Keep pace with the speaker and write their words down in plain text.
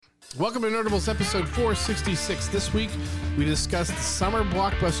Welcome to Nerdables episode 466. This week, we discuss the summer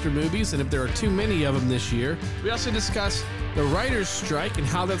blockbuster movies and if there are too many of them this year. We also discuss the writer's strike and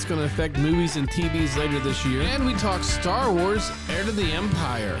how that's going to affect movies and TVs later this year. And we talk Star Wars, Heir to the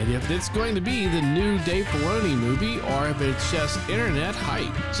Empire, and if it's going to be the new Dave Filoni movie or if it's just internet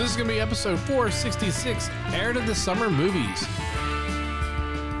hype. So this is going to be episode 466, Heir to the Summer Movies.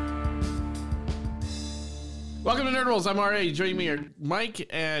 Welcome to Nerdables. I'm R.A. Joining me are Mike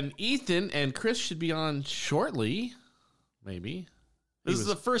and Ethan, and Chris should be on shortly. Maybe. This is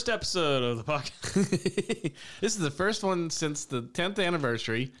the first episode of the podcast. This is the first one since the 10th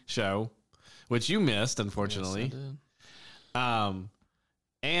anniversary show, which you missed, unfortunately. Yes, I did.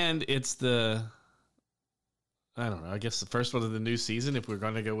 And it's the, I don't know, I guess the first one of the new season, if we're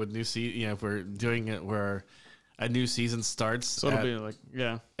going to go with new season, if we're doing it where a new season starts. So it'll be like,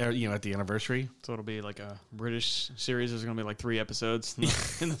 at the anniversary. So ittle be like a British series. There's going to be like 3 episodes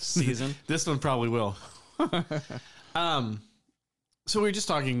in the season. This one probably will. So we were just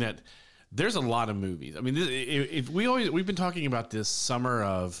talking that there's a lot of movies. I mean, we've been talking about this summer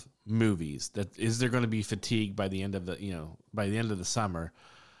of movies. That is there going to be fatigue by the end of the summer?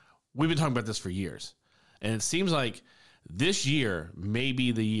 We've been talking about this for years, and it seems like this year may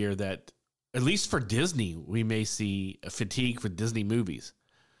be the year that, at least for Disney, we may see a fatigue for Disney movies.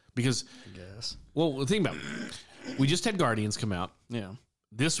 Because, I guess. Well, think about it. We just had Guardians come out. Yeah.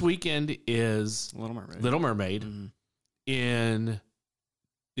 This weekend is Little Mermaid. Mm-hmm.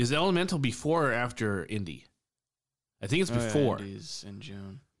 Is Elemental before or after Indy? I think it's before. Yeah, Indy's in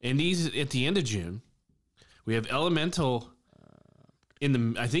June. Indy's at the end of June. We have Elemental in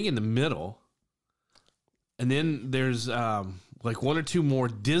the middle. And then there's like 1 or 2 more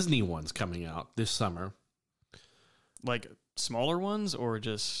Disney ones coming out this summer. Like smaller ones or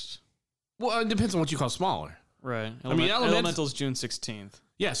just... Well, it depends on what you call smaller. Right. Elemental's June 16th.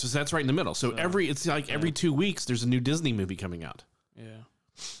 Yeah, so that's right in the middle. So every 2 weeks there's a new Disney movie coming out. Yeah.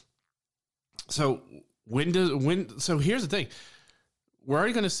 So so here's the thing. We're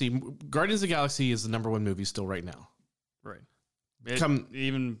already going to see Guardians of the Galaxy is the number 1 movie still right now. Right.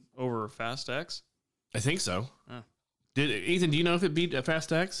 Even over Fast X? I think so. Oh. Ethan, do you know if it beat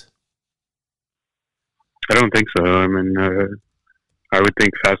Fast X? I don't think so. I mean, I would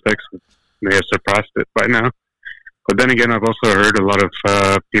think Fast X may have surpassed it by now. But then again, I've also heard a lot of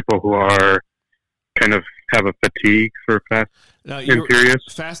people who are kind of have a fatigue for Fast and Furious.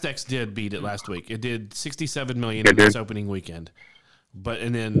 Fast X did beat it last week. It did $67 million in its opening weekend.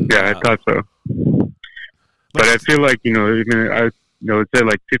 I thought so. But I feel like, I would say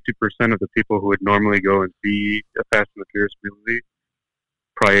like 50% of the people who would normally go and see a Fast and the Furious movie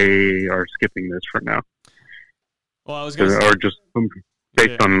probably are skipping this for now. Well, I was going to say... Or just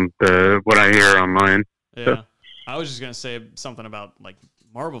based on what I hear online. Yeah. So. I was just going to say something about like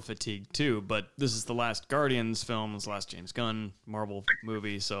Marvel fatigue too, but this is the last Guardians film, it's the last James Gunn Marvel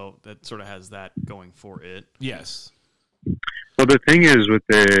movie, so that sort of has that going for it. Yes. Well, the thing is with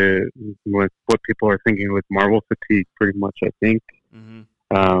what people are thinking with Marvel fatigue, pretty much, I think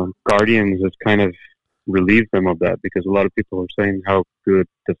Guardians has kind of relieved them of that because a lot of people are saying how good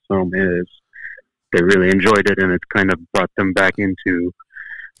the film is. They really enjoyed it, and it's kind of brought them back into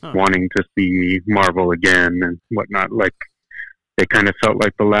wanting to see Marvel again and whatnot. Like, they kind of felt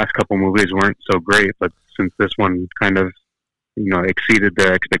like the last couple movies weren't so great, but since this one kind of, exceeded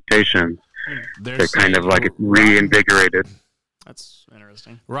their expectations, they're kind of like reinvigorated. That's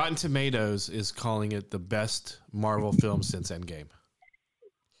interesting. Rotten Tomatoes is calling it the best Marvel film since Endgame.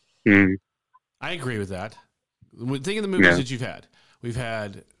 Mm. I agree with that. Think of the movies that you've had. We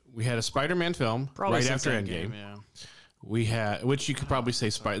had a Spider-Man film right after Endgame. Yeah. We had, which you could probably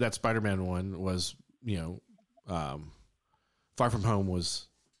say that Spider-Man one was, Far From Home was.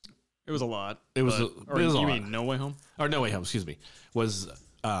 It was a lot. It was you mean No Way Home? Or No Way Home, excuse me. Was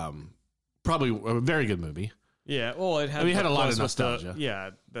probably a very good movie. Yeah, well, it had a lot of nostalgia.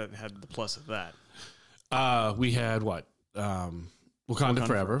 That had the plus of that. We had what? Wakanda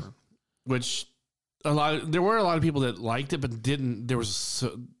Forever, which there were a lot of people that liked it, but they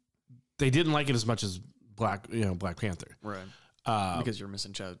didn't like it as much as Black Panther. Right. Because you're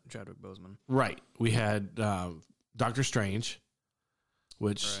missing Chadwick Boseman. Right. We had Doctor Strange,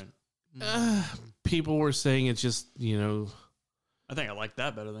 which people were saying it's just, I think I like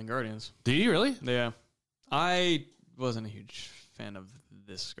that better than Guardians. Do you really? Yeah. I wasn't a huge fan of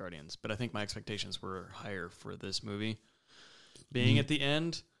this Guardians, but I think my expectations were higher for this movie being at the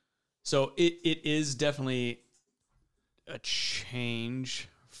end. So it is definitely a change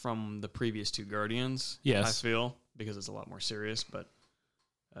from the previous 2 Guardians. Yes. I feel, because it's a lot more serious, but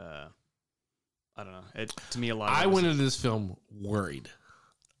I don't know. To me, a lot of I went into this film worried.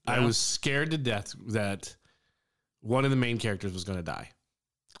 I was scared to death that one of the main characters was going to die.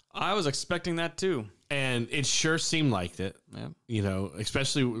 I was expecting that too. And it sure seemed like it. Yeah. You know,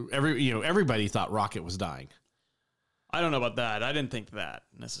 especially everybody thought Rocket was dying. I don't know about that. I didn't think that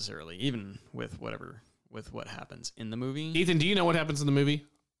necessarily, even with what happens in the movie. Ethan, do you know what happens in the movie?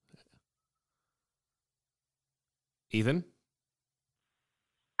 Ethan?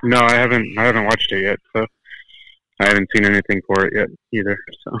 No, I haven't watched it yet, so I haven't seen anything for it yet either.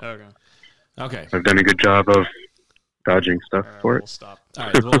 So Okay. I've done a good job of dodging stuff for it. We'll stop. All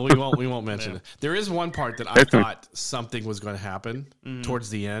right. Well, we won't mention it. There is one part that I thought something was going to happen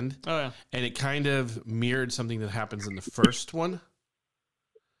towards the end. Oh yeah. And it kind of mirrored something that happens in the first one.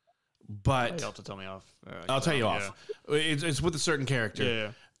 But you'll have to tell me off. I'll tell you off. It's with a certain character.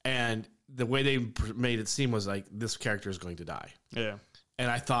 Yeah. And the way they made it seem was like this character is going to die. Yeah. And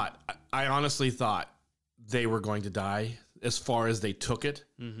I honestly thought they were going to die as far as they took it.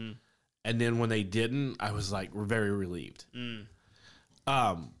 Mm-hmm. And then when they didn't, I was like, we're very relieved.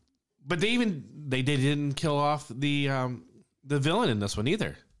 But they didn't kill off the villain in this one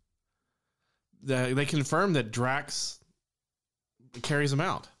either. They confirmed that Drax carries him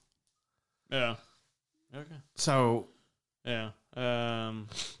out. Yeah. Okay. So. Yeah. I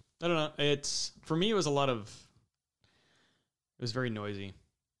don't know. For me, it was it was very noisy.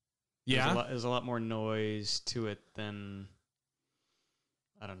 Yeah. There's a lot more noise to it than,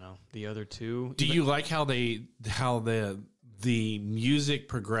 I don't know, the other two. Do you like how the music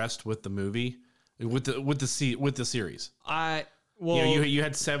progressed with the movie, with the series? You had you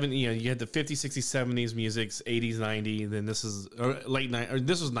had the 50s, 60s, 70s musics, 80s, 90s, then this is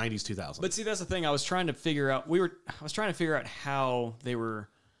this was 90s, 2000s. But see, that's the thing. I was trying to figure out how they were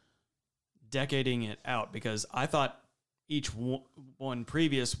decading it out, because I thought each one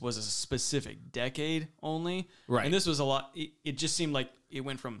previous was a specific decade only. Right. And this was a lot. It just seemed like it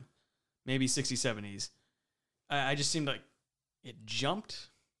went from maybe 60s, 70s. I just seemed like it jumped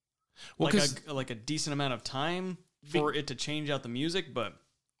like a decent amount of time for it to change out the music. But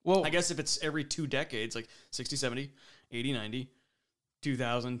I guess if it's every 2 decades, like 60, 70, 80, 90,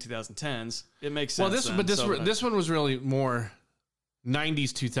 2000, 2010s, it makes sense. Well, this one was really more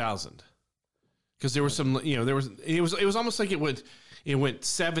 90s, 2000. Because there was some, it was almost like it went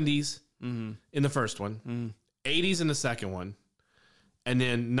 70s in the first one, 80s in the second one, and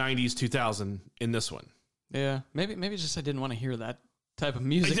then 90s 2000 in this one. Yeah, maybe it's just I didn't want to hear that type of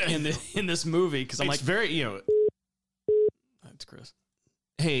music in this movie, because I'm it's very That's Chris.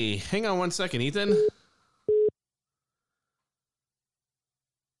 Hey, hang on one second, Ethan.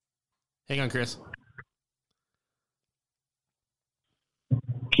 Hang on, Chris.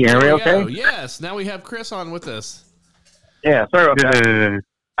 Can you hear me okay? Yes, now we have Chris on with us. Yeah, sorry about that.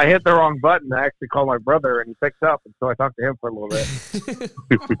 I hit the wrong button. I actually called my brother, and he picked up, and so I talked to him for a little bit.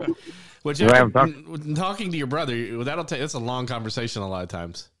 Talking to your brother, that's a long conversation a lot of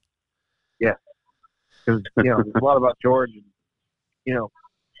times. Yeah, because there's a lot about George, and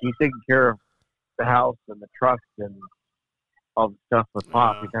he's taking care of the house and the trust and all the stuff with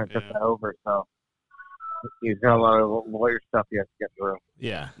Pop. He kind of took that over, so he's got a lot of lawyer stuff he has to get through.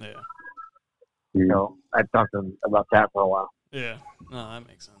 Yeah. I talked to him about that for a while. Yeah. No, that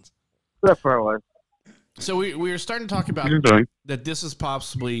makes sense. That's where it was. So we were starting to talk about that this is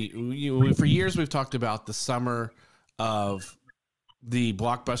possibly, for years we've talked about the summer of the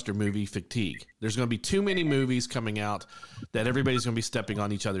blockbuster movie fatigue. There's going to be too many movies coming out that everybody's going to be stepping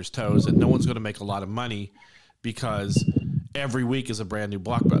on each other's toes, and no one's going to make a lot of money because every week is a brand new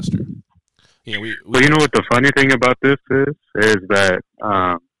blockbuster. Well, you know what the funny thing about this is that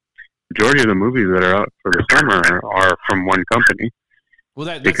majority of the movies that are out for the summer are from one company. Well,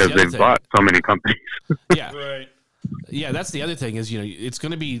 that's because they've bought so many companies. Yeah, right. Yeah, that's the other thing is it's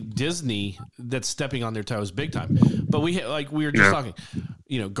going to be Disney that's stepping on their toes big time. But we were just talking.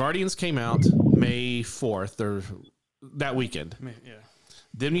 Guardians came out May 4th or that weekend. Yeah.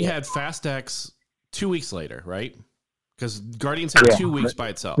 Then we had Fast X 2 weeks later, right? Because Guardians had 2 weeks by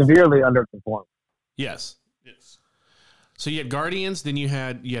itself. Severely underperformed. Yes. So you had Guardians, then you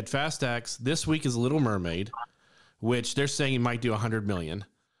had Fast X. This week is Little Mermaid, which they're saying it might do $100 million,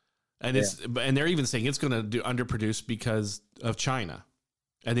 and and they're even saying it's going to do underproduce because of China,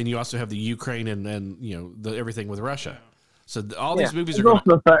 and then you also have the Ukraine and everything with Russia. So all these movies are.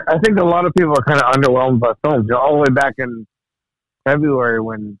 I think a lot of people are kind of underwhelmed by films. All the way back in February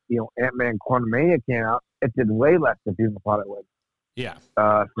when Ant-Man Quantumania came out, it did way less than people thought it would. Yeah.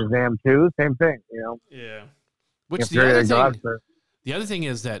 Shazam 2, same thing. Yeah. Which the other thing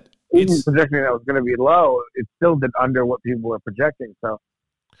is that even projecting that was going to be low, it still did under what people were projecting. So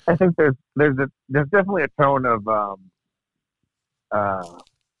I think there's definitely a tone of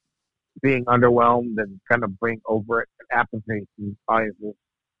being underwhelmed and kind of bring over it and apathy to audiences.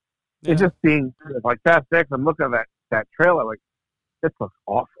 Yeah. It's just seeing like Fast X. I'm looking at that trailer like this looks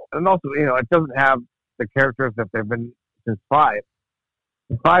awful, and also it doesn't have the characters that they've been since 5.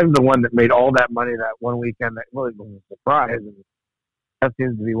 5 is the one that made all that money that one weekend. That really was a surprise, and that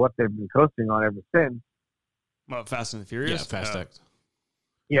seems to be what they've been coasting on ever since. Well, Fast and the Furious? Yeah, Fast X.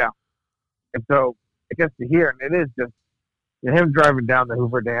 Yeah. And so I guess to hear, and it is just him driving down the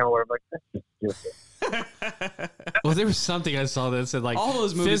Hoover Dam or whatever, like, that's just stupid. Well, there was something I saw that said, like, all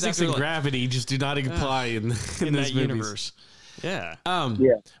those movies physics and gravity just do not apply in that universe. Yeah.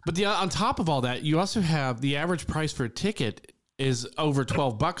 But on top of all that, you also have the average price for a ticket is over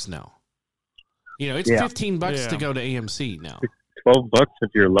 $12 now. It's $15 to go to AMC now. $12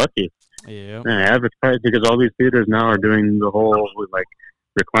 if you're lucky. Yeah. Average price, because all these theaters now are doing the whole with like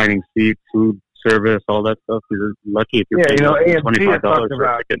reclining seats, food service, all that stuff. You're lucky if you're paying $25 for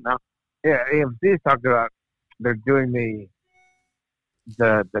a ticket now. Yeah, AMC has talked about they're doing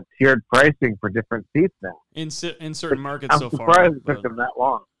the tiered pricing for different seats now. In certain markets so far. I'm surprised it took them that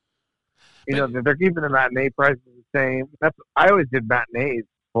long. They're keeping the matinee prices the same. I always did matinees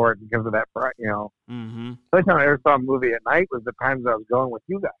for it because of that price. Mm-hmm. The only time I ever saw a movie at night was the times I was going with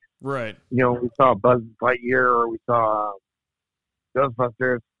you guys. Right. We saw Buzz Lightyear or we saw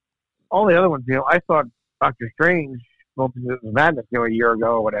Ghostbusters. All the other ones, I saw Doctor Strange, Multiverse of Madness, a year ago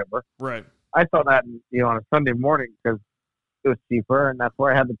or whatever. Right. I saw that, on a Sunday morning because it was cheaper and that's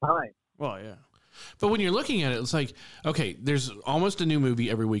where I had the time. Well, yeah. But when you're looking at it, it's like, okay, there's almost a new movie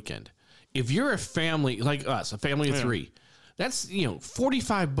every weekend. If you're a family like us, a family of 3, that's,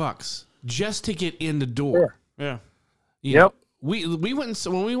 $45 just to get in the door. Yeah. Yep. We went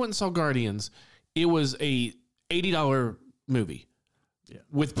when we went and saw Guardians, it was a $80 movie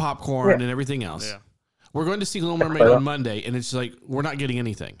with popcorn and everything else. Yeah. We're going to see Little Mermaid on Monday, and it's like we're not getting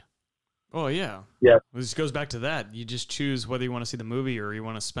anything. Oh, yeah. Yeah. This goes back to that. You just choose whether you want to see the movie or you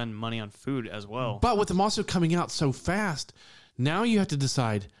want to spend money on food as well. But with them also coming out so fast, now you have to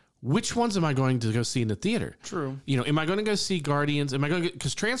decide which ones am I going to go see in the theater? True. Am I going to go see Guardians? Am I going to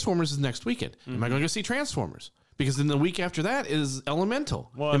because Transformers is next weekend? Mm-hmm. Am I going to go see Transformers? Because then the week after that is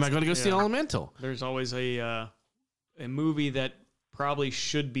Elemental. Well, am I going to go see Elemental? There's always a movie that probably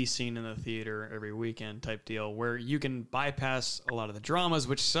should be seen in the theater every weekend type deal where you can bypass a lot of the dramas,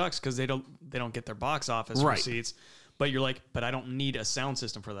 which sucks because they don't get their box office receipts. But you're like, but I don't need a sound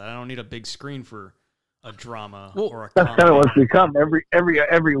system for that. I don't need a big screen for a drama or a comedy. That's kind of what's become.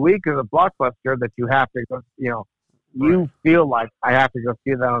 Every week is a blockbuster that you have to go. You feel like I have to go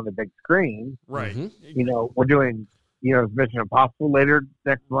see that on the big screen. Right. Mm-hmm. We're doing Mission Impossible later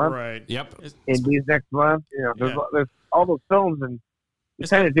next month. Right. Yep. Indies next month. There's all those films, and you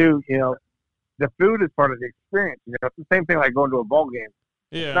kind of do. The food is part of the experience. It's the same thing like going to a ball game.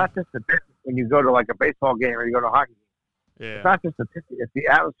 Yeah. It's not just the ticket when you go to like a baseball game or you go to a hockey game. Yeah. It's not just the ticket; it's the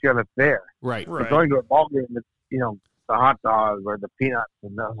atmosphere that's there. Right. But going to a ball game, it's the hot dogs or the peanuts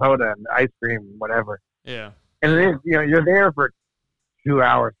and the soda and the ice cream and whatever. Yeah. And it is, you're there for 2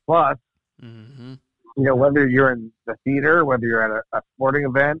 hours plus. Mm-hmm. Whether you're in the theater, whether you're at a sporting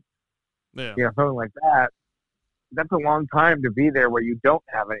event, something like that. That's a long time to be there where you don't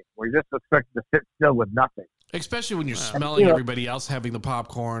have anything, where you're just expected to sit still with nothing. Especially when you're smelling everybody else having the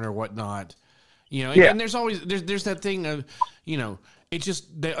popcorn or whatnot. And there's always there's that thing of it's just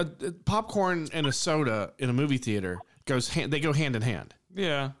popcorn and a soda in a movie theater they go hand in hand.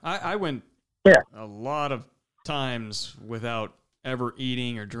 Yeah, I went a lot of times without ever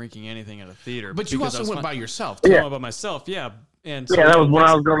eating or drinking anything at a theater. But you also went by yourself. I went by myself, and so that was when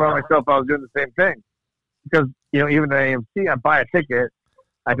I was going by myself. I was doing the same thing because even at AMC, I buy a ticket,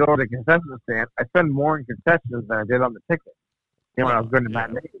 I go to the concession stand, I spend more in concessions than I did on the ticket. When I was going to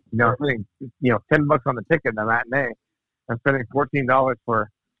matinee, I'm spending $10 on the ticket in the matinee. I'm spending $14 for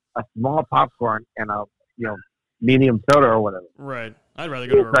a small popcorn and a medium soda or whatever. Right. I'd rather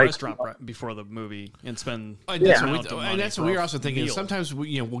go to a restaurant before the movie and spend. And that's what we're also thinking. Sometimes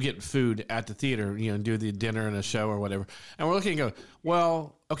we'll get food at the theater, do the dinner and a show or whatever, and we're looking and go,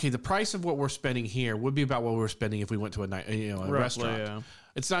 well, okay, the price of what we're spending here would be about what we're spending if we went to a restaurant. Yeah.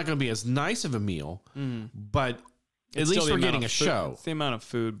 It's not going to be as nice of a meal, but at least we're getting a show. The amount of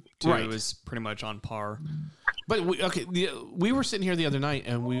food too is pretty much on par. But we were sitting here the other night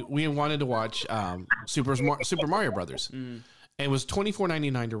and we wanted to watch Super Mario Brothers, and it was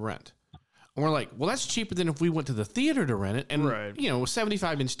 $24.99 to rent. And we're like, well, that's cheaper than if we went to the theater to rent it. And a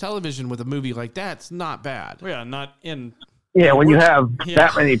 75-inch television with a movie like that's not bad. Well, yeah, not in. Yeah, when you have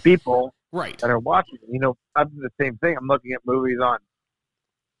that many people that are watching, I do the same thing. I'm looking at movies on,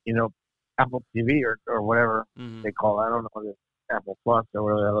 Apple TV or whatever they call it. I don't know what it is. Apple Plus or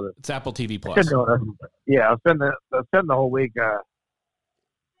whatever. It's Apple TV Plus. Yeah, I'll spend the whole week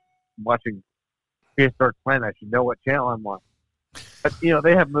watching Prehistoric Planet. I should know what channel I'm on. But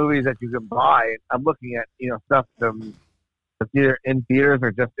they have movies that you can buy. I'm looking at stuff that's either in theaters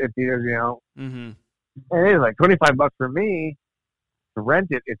or just in theaters. Mm-hmm. And it's like $25 for me to rent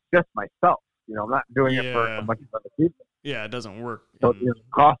it. It's just myself. I'm not doing it for a bunch of other people. Yeah, it doesn't work. So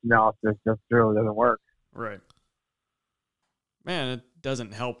cost analysis just really doesn't work. Right. Man, it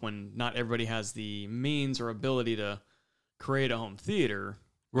doesn't help when not everybody has the means or ability to create a home theater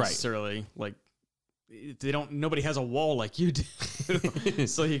necessarily. Like nobody has a wall like you do,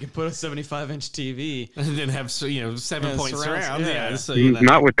 so you can put a 75-inch TV and then have 7-point surround. Yeah. So,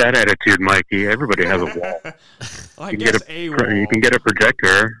 not with that attitude, Mikey. Everybody has a wall. Well, you can get a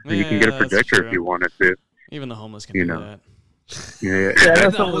projector. Yeah, you can get a projector if you wanted to. Even the homeless can do that. Yeah,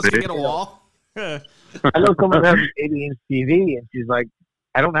 that's almost to get a wall. I know someone has an 80-inch TV, and she's like,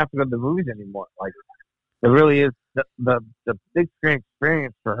 "I don't have to go to the movies anymore." Like, it really is the big screen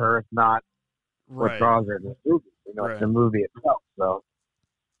experience for her is not what draws her to the movie. It's the movie itself. So,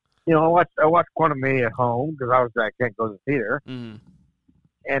 I watch Quantumania at home because obviously I can't go to the theater,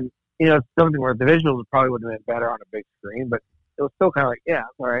 and it's something where the visuals probably would have been better on a big screen, but it was still kind of like, yeah,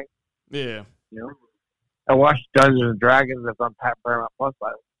 it's all right. Yeah. I watched Dungeons and Dragons that's on Paramount Plus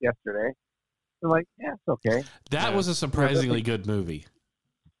yesterday. I'm like, yeah, it's okay. That was a surprisingly good movie.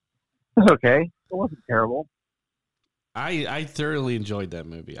 It's okay. It wasn't terrible. I thoroughly enjoyed that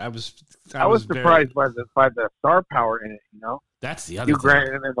movie. I was surprised by the star power in it. That's the other Hugh thing. Grant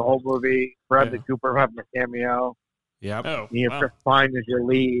in the whole movie. Bradley Cooper having a cameo. Yep. Oh, Chris Pine is your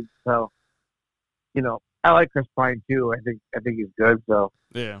lead. So, I like Chris Pine too. I think he's good. So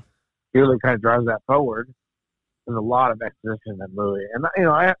yeah, he really kind of drives that forward. There's a lot of exposition in that movie, and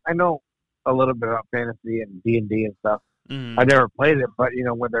I know a little bit about fantasy and D&D and stuff. I never played it, but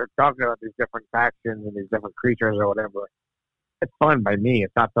when they're talking about these different factions and these different creatures or whatever, it's fun by me.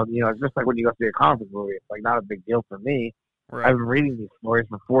 It's not something it's just like when you go see a comic movie. It's like not a big deal for me. Right. I've been reading these stories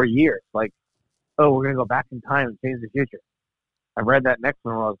for 4 years. Like, oh, we're gonna go back in time and change the future. I read that next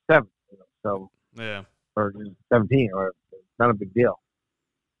one when I was 7. So yeah, or 17, or it's not a big deal.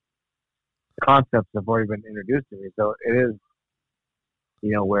 The concepts have already been introduced to me, so it is,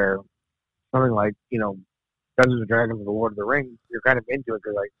 where something like Dungeons and Dragons and the Lord of the Rings, you're kind of into it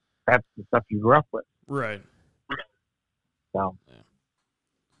because like that's the stuff you grew up with. Right. So,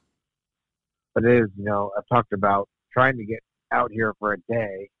 but it is, I've talked about trying to get out here for a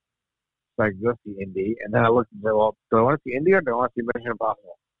day so I can go see Indy, and then I looked and said, well, do I want to see Indy or do I want to see Mission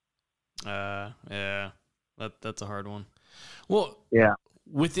Impossible? Yeah, that's a hard one. Well, yeah,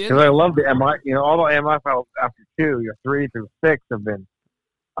 because I love the MI. All the MI files after 2, your 3 through 6 have been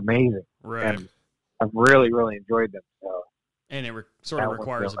amazing. Right. And I've really, really enjoyed them. So. And it sort of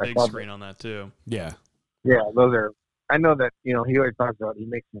requires a big screen on that too. Yeah. Yeah, those are. I know that he always talks about he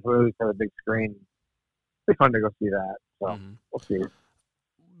makes movies for the big screen. It's fun to go see that. So we'll see.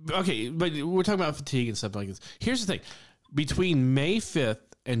 Okay, but we're talking about fatigue and stuff like this. Here's the thing: between May 5th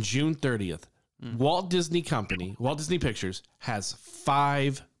and June 30th, Walt Disney Pictures has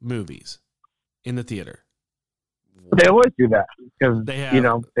 5 movies in the theater. They always do that because they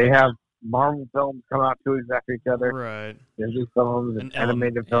have Marvel films come out 2 weeks after each other. Right. Disney films and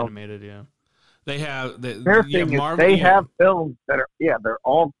animated films. Animated, yeah. They have their thing is they have films that are they're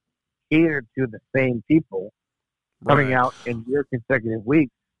all catered to the same people coming out in your consecutive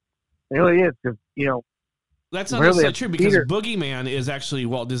weeks. It really is because that's not necessarily true because Boogeyman is actually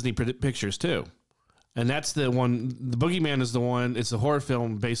Walt Disney Pictures too, and that's the one. The Boogeyman is the one. It's a horror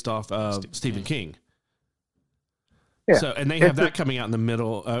film based off of Stephen King. Yeah. So, and they have that coming out in the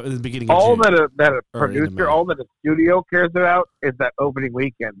middle, in the beginning of all June. that a producer, all that a studio cares about is that opening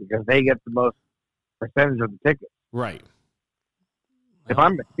weekend because they get the most percentage of the tickets. Right. If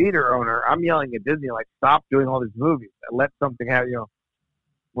I'm a theater owner, I'm yelling at Disney, like, stop doing all these movies and let something happen.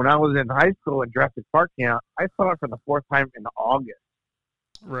 When I was in high school and Jurassic Park came out, I saw it for the 4th time in August.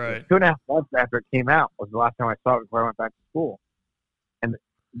 Right. 2.5 months after it came out was the last time I saw it before I went back to school. And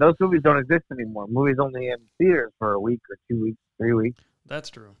those movies don't exist anymore. Movies only in theaters for a week or 2 weeks, 3 weeks.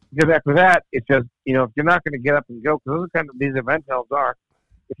 That's true. Because after that, it's just, if you're not going to get up and go, because those are kind of these event films are,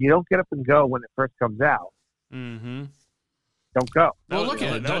 if you don't get up and go when it first comes out, don't go. Well, look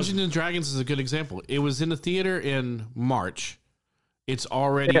at it. Dungeons and Dragons is a good example. It was in the theater in March. It's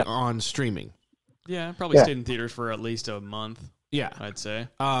already on streaming. Yeah, probably stayed in theaters for at least a month. Yeah, I'd say.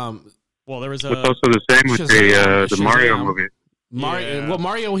 Well, there was it's also the same with the Mario movie. Well,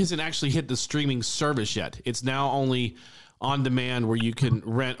 Mario hasn't actually hit the streaming service yet. It's now only on demand where you can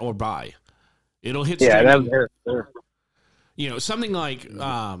rent or buy. It'll hit streaming. something like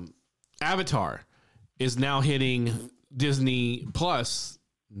Avatar is now hitting Disney Plus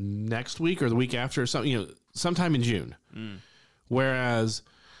next week or the week after, or something, sometime in June. Whereas,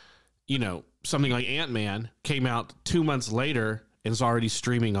 something like Ant-Man came out 2 months later and is already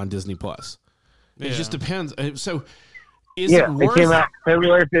streaming on Disney Plus. It just depends. So, is it worth? It came out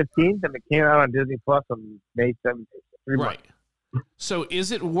February 15th, and it came out on Disney Plus on May 17th. Right. So,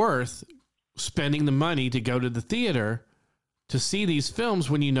 is it worth spending the money to go to the theater to see these films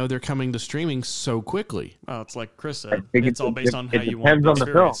when they're coming to streaming so quickly? Oh, it's like Chris said. It's all based on how you want to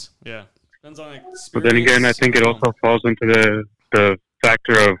experience. Yeah. Depends on experience. But then again, I think it also falls into the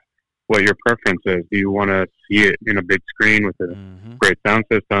factor of what your preference is. Do you want to see it in a big screen with a great sound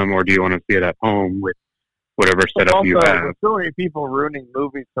system, or do you want to see it at home with whatever setup you have? With so many people ruining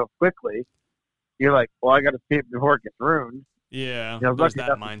movies so quickly, you're like, well, I got to see it before it gets ruined. Yeah, there's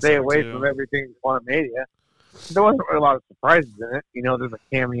that mindset. Stay away from everything Quantumania. There wasn't really a lot of surprises in it. There's a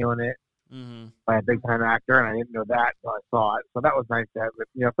cameo in it by a big time actor, and I didn't know that until I saw it. So that was nice to have. But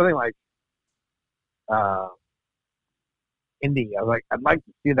something like Indy, I was like, I'd like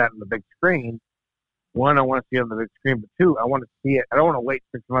to see that on the big screen. One, I want to see it on the big screen, but two, I want to see it. I don't want to wait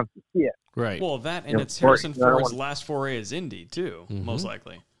 6 months to see it. Right. Well, that and it's Harrison Ford's last foray as Indy too, most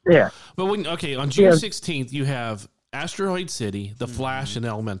likely. Yeah. But on June 16th, you have Asteroid City, The Flash, and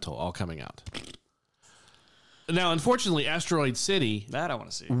Elemental all coming out. Now, unfortunately, Asteroid City, that I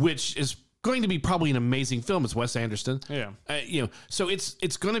want to see, which is going to be probably an amazing film. It's Wes Anderson. Yeah. So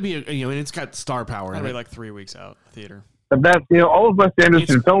it's going to be and it's got star power. It'll be like 3 weeks out theater. But that's all of Wes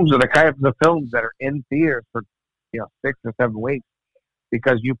Anderson films are the kind of films that are in theaters for 6 or 7 weeks,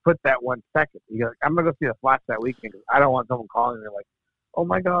 because you put that 1 second. You're like, I'm gonna go see The Flash that weekend because I don't want someone calling me like, oh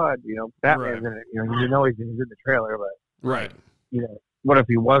my god, Batman's in it. He's in the trailer, but right. What if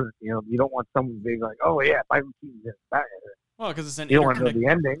he wasn't? You don't want someone being like, oh yeah, Michael Keaton's in Batman. Well, because it's you don't want to know the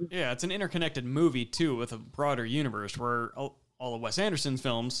ending. Yeah, it's an interconnected movie too with a broader universe where all of Wes Anderson's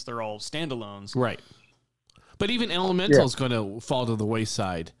films, they're all standalones. Right. But even Elemental is going to fall to the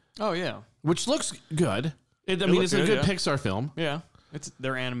wayside. Oh yeah, which looks good. It's a good Pixar film. Yeah, it's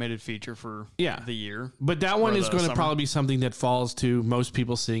their animated feature for the year. But that one is going to probably be something that falls to most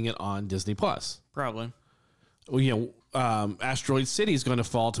people seeing it on Disney Plus. Probably. Asteroid City is going to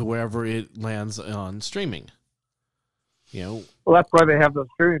fall to wherever it lands on streaming. Well, that's why they have those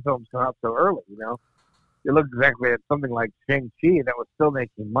streaming films come out so early. You look exactly at something like Shang-Chi that was still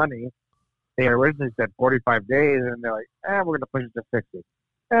making money. They originally said 45 days, and they're like, we're going to push it to 60.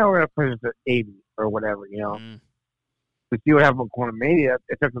 We're going to push it to 80 or whatever, To see what happened with Quantumania,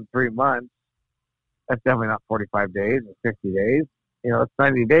 it took them 3 months. That's definitely not 45 days or 60 days. It's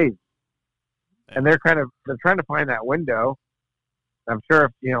 90 days. And they're trying to find that window. I'm sure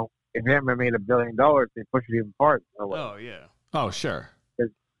if Ant-Man made $1 billion, they push it even farther. Oh, yeah. Oh, sure.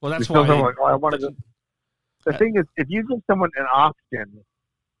 Well, that's why. The thing is, if you give someone an option,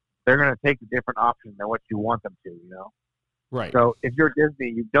 they're going to take a different option than what you want them to, Right. So if you're Disney,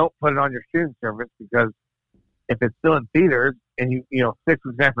 you don't put it on your streaming service, because if it's still in theaters and 6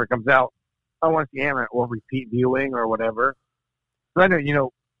 weeks after it comes out, I want to see Ant-Man or repeat viewing or whatever. So I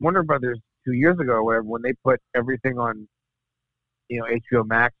know, Warner Brothers 2 years ago or whatever, when they put everything on, HBO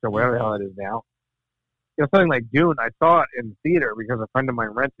Max or whatever the hell it is now, something like Dune, I saw it in the theater because a friend of mine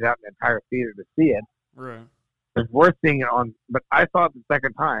rented out an entire theater to see it. Right. It's worth seeing it on, but I saw it the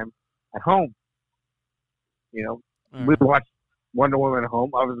second time at home. We watched Wonder Woman at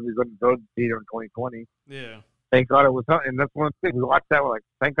home. Obviously, we couldn't go to the theater in 2020. Yeah. Thank God it was, and that's one of the things. We watched that, we're like,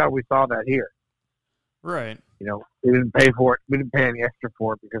 thank God we saw that here. Right. We didn't pay for it. We didn't pay any extra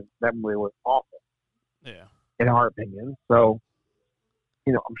for it because that movie was awful. Yeah. In our opinion. So,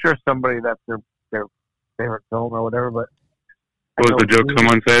 I'm sure somebody that's their favorite film or whatever, but. What was the joke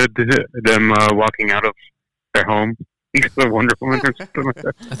someone said? Them walking out of their home because of Wonder Woman or something like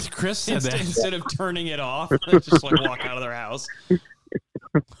that? I think Chris said that. Instead of turning it off, just like walk out of their house.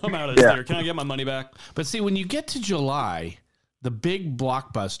 I'm out of this theater. Can I get my money back? But see, when you get to July, the big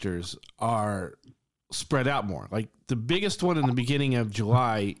blockbusters are spread out more. Like the biggest one in the beginning of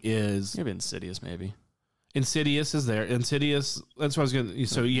July is maybe Insidious. Maybe Insidious is there. Insidious. That's what I was going to.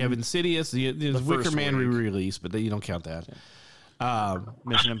 So you have Insidious. There's Wicker Man re-release, but you don't count that.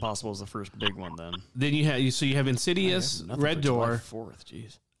 Mission Impossible is the first big one. Then you have Insidious, Red Door, 4th,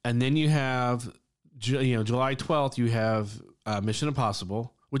 jeez, and then you have July 12th. You have Mission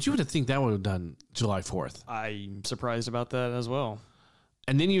Impossible, which you would have think that would have done July 4th. I'm surprised about that as well.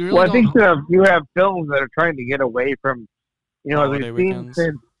 And then you really I think you have films that are trying to get away from holiday weekends.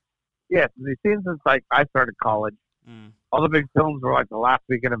 We've seen since like I started college. All the big films were like the last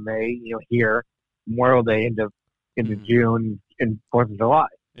weekend of May. Here, Memorial Day into into June and 4th of July.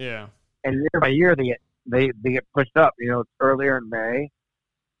 Yeah. And year by year, they get pushed up. You know, it's earlier in May.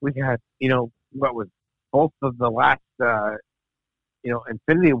 We had, you know, what was both of the last, you know,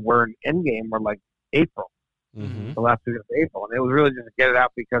 Infinity War and Endgame were like April, the last week of April. And it was really just to get it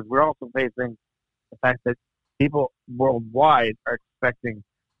out because we're also facing the fact that people worldwide are expecting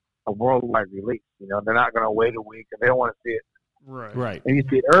a worldwide release. You know, they're not going to wait a week if they don't want to see it. Right. And you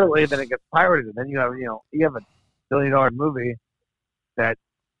see it early, then it gets pirated. And then you have a $1 billion movie that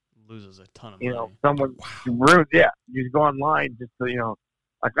loses a ton of money. You know, someone ruins. Yeah, you just go online just to, you know,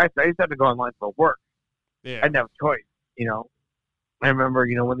 like I said, I used to have to go online for work. Yeah. I didn't have a choice. You know, I remember,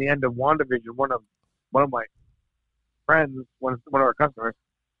 you know, when the end of WandaVision, one of my friends, one of our customers,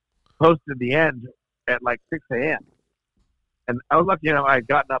 posted the end at like 6 a.m. And I was lucky, you know, I had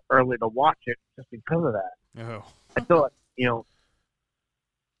gotten up early to watch it just because of that. Oh. I thought, you know,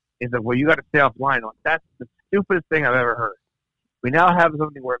 he said, well, you got to stay offline. That's the stupidest thing I've ever heard. We now have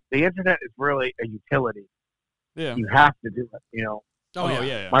something where the internet is really a utility. Yeah. You have to do it, you know. Oh,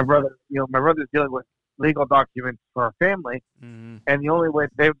 yeah. My brother's dealing with legal documents for our family, and the only way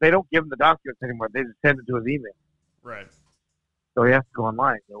they don't give him the documents anymore. They just send it to his email. Right. So he has to go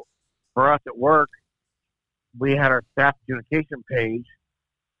online. So for us at work, we had our staff communication page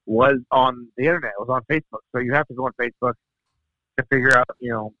was on the internet. It was on Facebook. So you have to go on Facebook to figure out,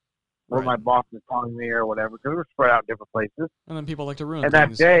 you know, where my boss is calling me or whatever, because we're spread out in different places. And then people like to ruin and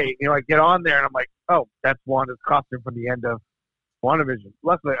things. That day, you know, I get on there and I'm like, oh, that's Wanda's costume from the end of WandaVision.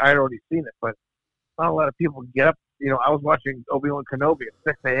 Luckily, I had already seen it, but not a lot of people get up. You know, I was watching Obi-Wan Kenobi at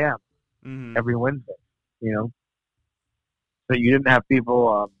 6 a.m. Every Wednesday, you know. So you didn't have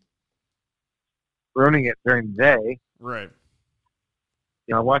people ruining it during the day. Right.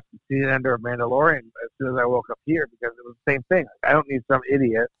 You know, I watched the season ender of Mandalorian as soon as I woke up here because it was the same thing. I don't need some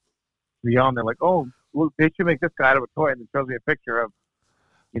idiot to be on there like, oh, look, they should make this guy out of a toy, and it shows me a picture of,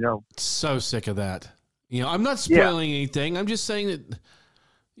 you know. So sick of that. You know, I'm not spoiling anything. I'm just saying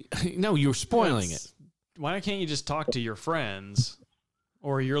that, no, you're spoiling it. Why can't you just talk to your friends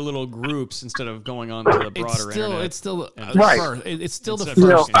or your little groups instead of going on to the broader internet? It's still right. It's still the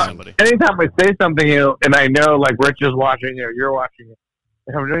first. first. Anytime I say something, you know, and I know like Rich is watching it or you're watching it,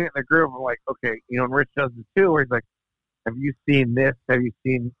 if I'm doing it in the group, I'm like, okay, you know, and Rich does it too, where he's like, have you seen this? Have you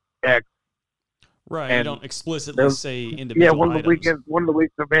seen X? Right. And you don't explicitly say individual Yeah, one of the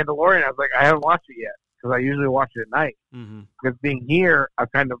weeks of Mandalorian, I was like, I haven't watched it yet because I usually watch it at night. Because being here, I'm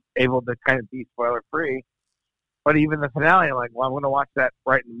kind of able to kind of be spoiler free. But even the finale, I'm like, well, I'm going to watch that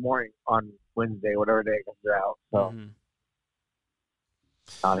right in the morning on Wednesday, whatever day it comes out. So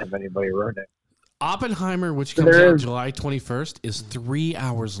not have anybody ruin it. Oppenheimer, which comes out July 21st, is 3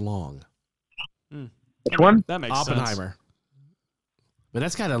 hours long. Which one? That makes Oppenheimer. sense. But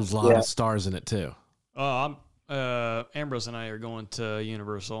that's got a lot of stars in it, too. Ambrose and I are going to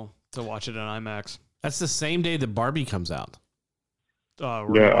Universal to watch it in IMAX. That's the same day that Barbie comes out.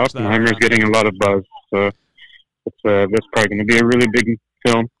 Oppenheimer's getting a lot of buzz, so that's probably going to be a really big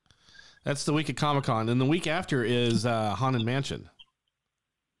film. That's the week of Comic-Con. And the week after is Haunted Mansion.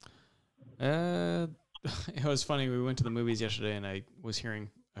 It was funny. We went to the movies yesterday, and I was hearing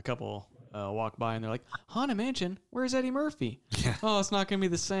a couple walk by, and they're like, Haunted Mansion? Where's Eddie Murphy? Yeah. Oh, it's not going to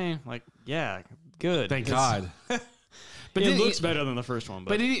be the same. Like, yeah, good. Thank God. But it looks better than the first one.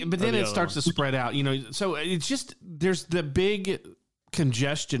 But then it starts to spread out. You know, so it's just there's the big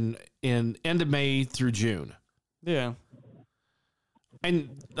congestion in end of May through June. Yeah. And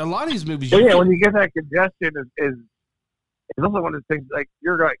a lot of these movies... when you get that congestion, it's also one of the things, like,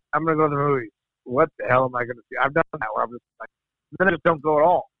 you're like, I'm going to go to the movies. What the hell am I going to see? I've done that where I'm just like, then I just don't go at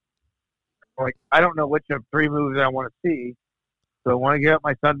all. Like, I don't know which of 3 movies I want to see. So I want to get up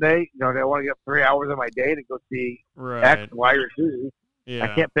my Sunday, you know, I want to get up 3 hours of my day to go see X, Y, or Z. Yeah. I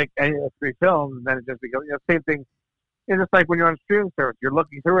can't pick any of those 3 films, and then it just becomes, you know, same thing. It's just like when you're on streaming service, you're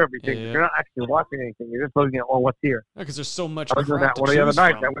looking through everything. Yeah. You're not actually watching anything. You're just looking at, well, what's here? Because there's so much I was doing that one of the other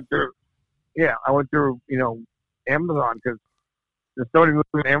nights. I went through, you know, Amazon because there's so many movies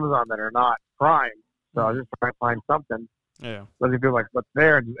on Amazon that are not Prime. So I was just trying to find something. Yeah. Doesn't feel like what's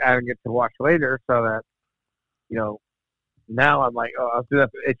there and just adding it to watch later so that, you know, now I'm like, oh, I'll do that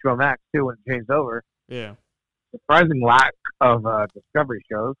for HBO Max too when it changed over. Yeah. Surprising lack of Discovery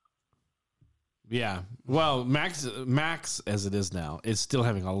shows. Yeah. Well, Max, as it is now, is still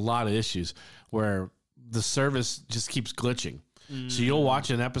having a lot of issues where the service just keeps glitching. So you'll watch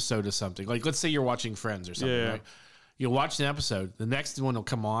an episode of something. Like, let's say you're watching Friends or something, right? You'll watch an episode. The next one will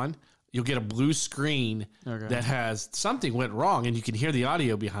come on. You'll get a blue screen that has something went wrong, and you can hear the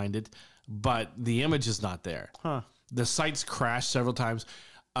audio behind it, but the image is not there. Huh. The site's crashed several times.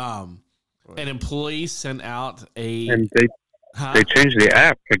 an employee sent out And they changed the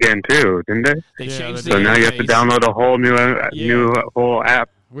app again too, didn't they? They changed the So now you have to download a whole new whole app.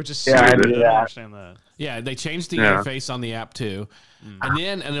 Which is I stupid. did I don't understand that. Yeah, they changed the interface on the app too. And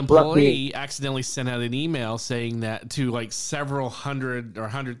then an employee accidentally sent out an email saying that to like several hundred or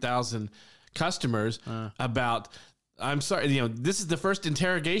 100,000 customers about, I'm sorry, this is the first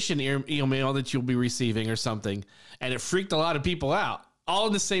interrogation email that you'll be receiving or something. And it freaked a lot of people out all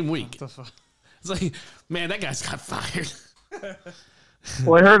in the same week. It's like, man, that guy's got fired.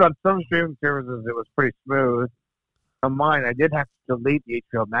 Well, I heard on some streaming services it was pretty smooth. On mine, I did have to delete the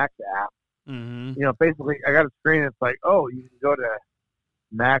HBO Max app. Mm-hmm. Basically, I got a screen that's like, oh, you can go to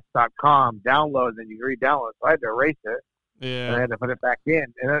max.com, download, and then you can re-download. So I had to erase it, and I had to put it back in,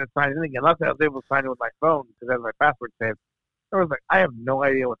 and then to sign in again. Unless I was able to sign in with my phone because I had my password saved. I was like, I have no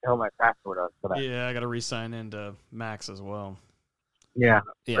idea what the hell my password was for that. Yeah, I got to re-sign into Max as well. Yeah,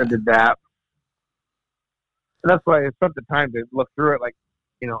 I did that. And that's why I spent the time to look through it. Like,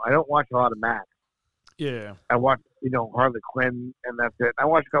 I don't watch a lot of Max. Yeah. I watch, Harley Quinn, and that's it. I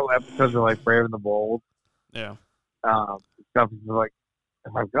watch a couple episodes of, like, Brave and the Bold. Yeah. Stuff is like,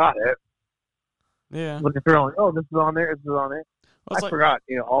 if I've got it. Yeah. Looking through, like, oh, this is on there, this is on there. Well, I forgot,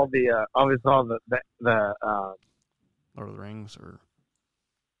 all the, obviously all the Lord of the Rings or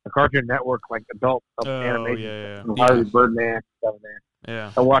the Cartoon Network, like, adult animation. Yeah. Harvey Birdman stuff in there.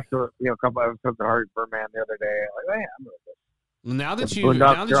 Yeah. I watched, a couple episodes of Harvey Birdman the other day. Like, man, I'm going to Now that you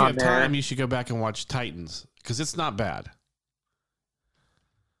have time, you should go back and watch Titans because it's not bad.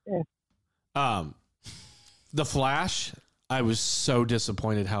 Yeah. The Flash, I was so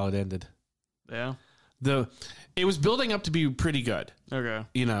disappointed how it ended. Yeah. It was building up to be pretty good. Okay.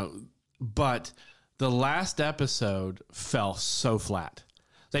 But the last episode fell so flat.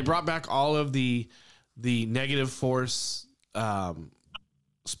 They brought back all of the negative force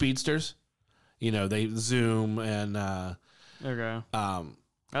speedsters. They Zoom and okay.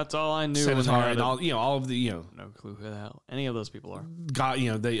 That's all I knew. And all of the no clue who the hell any of those people are. God,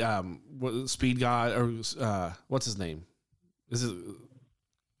 Speed God or what's his name? Is it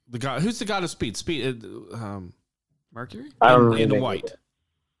the god? Who's the god of speed? Mercury in white.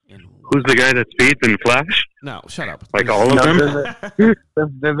 Who's the guy that speeds in Flash? No, shut up. Like all of them?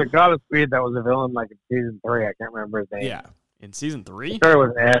 There's a god of speed that was a villain like in season 3. I can't remember his name. Yeah. In season 3? It started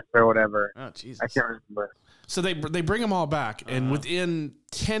with an S or whatever. Oh, Jesus. I can't remember. So they bring them all back, and within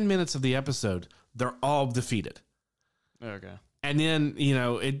 10 minutes of the episode, they're all defeated. Okay. And then,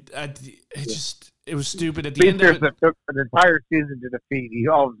 it was stupid. At the end of it, that took an entire season to defeat, he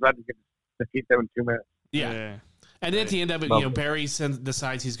all of a sudden can defeat them in 2 minutes. Yeah. And then at the end of it, Barry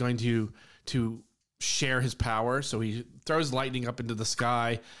decides he's going to share his power, so he throws lightning up into the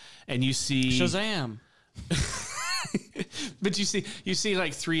sky, and you see Shazam. But you see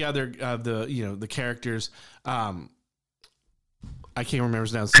like 3 other of the characters. I can't remember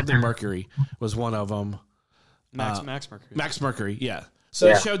his name. Something Mercury was one of them. Max Mercury. Max Mercury, yeah. So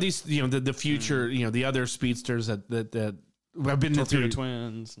they showed these, the future, the other speedsters that have been through the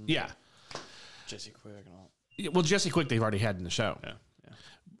twins. Yeah. Jesse Quick and all. Well, Jesse Quick they've already had in the show. Yeah.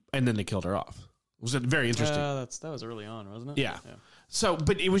 And then they killed her off. It was very interesting. That was early on, wasn't it? Yeah. So,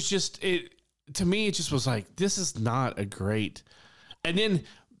 but it was just to me, it just was like, this is not a great. And then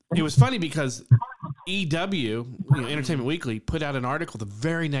it was funny because EW, Entertainment Weekly, put out an article the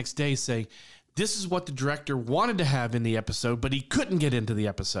very next day saying, this is what the director wanted to have in the episode, but he couldn't get into the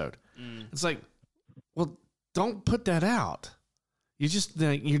episode. It's like, well, don't put that out.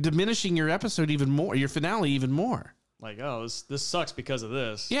 You're diminishing your episode even more, your finale even more. Like, oh, this sucks because of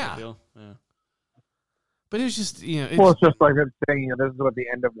this. Yeah. Yeah. But it was just, it's just like them saying, this is what the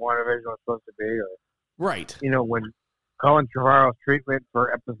end of WandaVision was supposed to be. Or, right. When Colin Trevorrow's treatment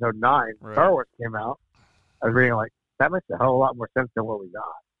for episode 9, Star Wars came out, I was reading like, that makes a hell of a lot more sense than what we got.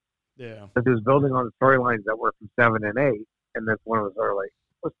 Yeah. Because he was building on the storylines that were from 7 and 8, and this one was sort of like,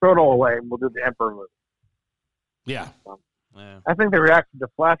 let's throw it all away and we'll do the Emperor movie. Yeah. I think the reaction to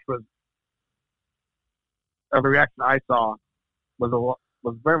Flash the reaction I saw was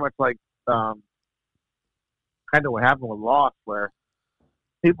very much like kind of what happened with Lost, where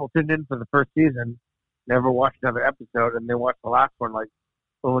people tuned in for the first season, never watched another episode, and they watched the last one like,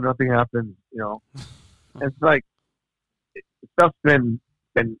 oh, nothing happens, It's like stuff's been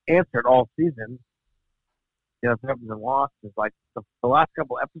answered all season. Stuff has been lost. It's like the last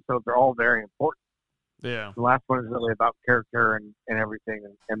couple episodes are all very important. Yeah. The last one is really about character and everything,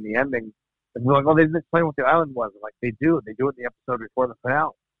 and the ending. And we're like, oh, they didn't explain what the island was. I'm like, they do. They do it in the episode before the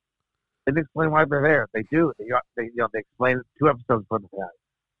finale. They didn't explain why they're there. They do. They explain it 2 episodes before the finale.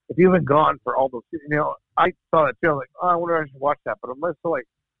 If you've been gone for all those, I saw that too. I'm like, oh, I wonder if I should watch that. But I'm still like,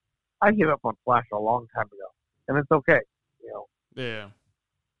 I gave up on Flash a long time ago, and it's okay. Yeah.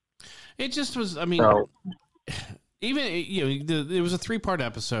 It just was. I mean, So, even it was a 3-part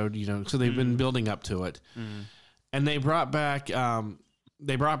episode. So they've been building up to it, and they brought back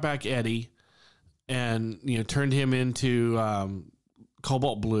Eddie, and turned him into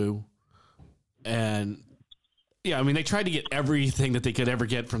Cobalt Blue, and I mean they tried to get everything that they could ever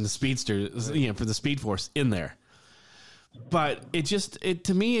get from the Speedster, from the Speed Force in there, but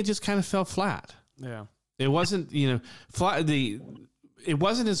to me it just kind of fell flat. Yeah. It wasn't, it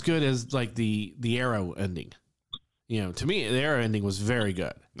wasn't as good as like the Arrow ending. To me, the Arrow ending was very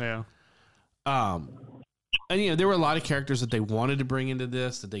good. Yeah. And there were a lot of characters that they wanted to bring into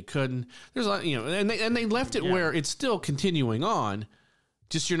this that they couldn't. There's a lot, and they left it where it's still continuing on,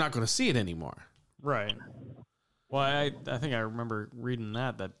 just you're not going to see it anymore. Right. Well, I think I remember reading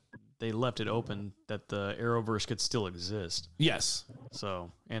that they left it open that the Arrowverse could still exist. Yes.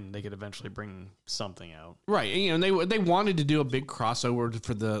 So, and they could eventually bring something out. Right. And they wanted to do a big crossover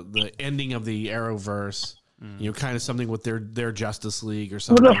for the ending of the Arrowverse. Kind of something with their Justice League or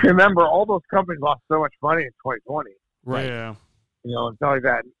something. Well, remember, all those companies lost so much money in 2020. Right. Yeah. And stuff like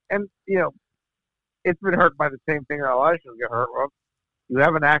that. And, it's been hurt by the same thing that a lot of shows get hurt with. You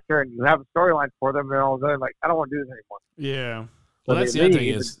have an actor and you have a storyline for them, and all of a sudden, like, I don't want to do this anymore. Yeah. Well, that's the other thing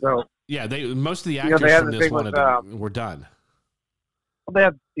is, so, most of the actors from this were done. Well, they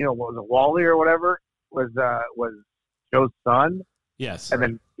had, what was it, Wally or whatever was Joe's son. Yes. And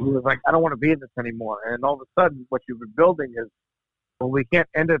then he was like, I don't want to be in this anymore. And all of a sudden, what you've been building is, well, we can't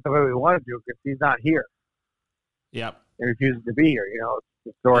end it the way we want to do because he's not here. Yep. He refuses to be here. It's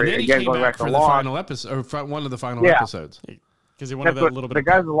the story. And then he again, came going back back for to the Lost. final episode, or one of the final episodes. Because he wanted That's that what little bit the of...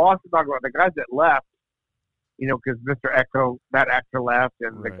 guys that lost talk about. The guys that left, because Mr. Echo, that actor left,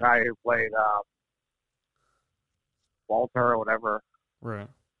 and the guy who played Walter or whatever, Right.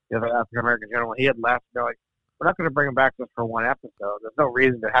 the other African American gentleman, he had left. They're like, we're not going to bring him back just for one episode. There's no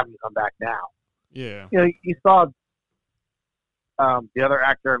reason to have him come back now. Yeah. You saw the other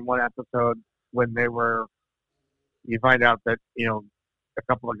actor in one episode when they were. You find out that a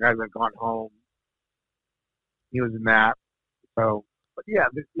couple of guys had gone home. He was in that. So, but yeah,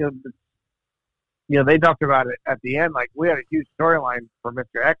 they talked about it at the end. Like, we had a huge storyline for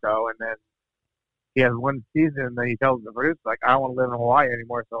Mr. Echo, and then he has one season, and then he tells the producer, like, I don't want to live in Hawaii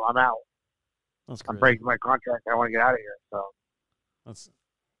anymore, so I'm out. That's I'm crazy. breaking my contract. I want to get out of here. So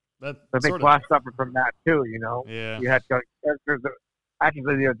That I think sort Flash suffered from that too. Yeah. You had characters that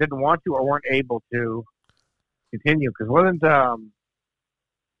actually didn't want to or weren't able to continue because wasn't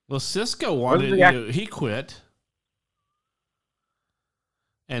well, Cisco wanted he quit,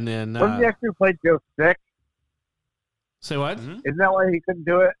 and then wasn't the actor who played Joe sick? Say what? Mm-hmm. Isn't that why he couldn't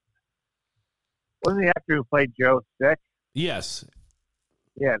do it? Wasn't the actor who played Joe sick? Yes.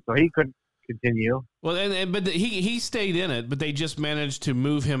 Yeah, so he couldn't continue. Well, but he stayed in it, but they just managed to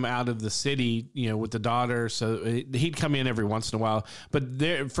move him out of the city, with the daughter. So he'd come in every once in a while.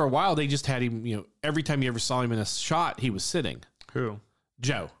 But for a while, they just had him. Every time you ever saw him in a shot, he was sitting. Who?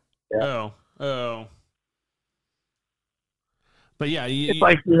 Joe. Yeah. Oh. But yeah, it's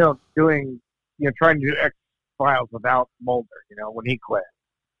like doing trying to do X-Files without Mulder. When he quit,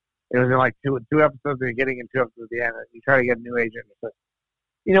 it was in like two episodes, and getting in 2 episodes at the end. And you try to get a new agent.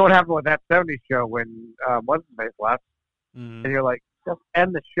 You know what happened with that 70s show when What's-His-Face left? Mm-hmm. And you're like, just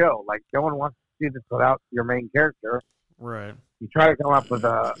end the show. Like, no one wants to see this without your main character. Right. You try to come up with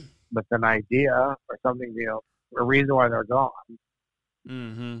an idea or something, a reason why they're gone.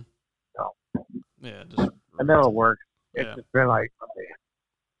 Mm-hmm. So, yeah. Just it never works. It's Yeah. just been like, okay.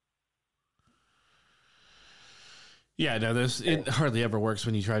 Yeah, no, it hardly ever works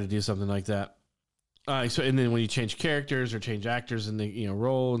when you try to do something like that. And then when you change characters or change actors in the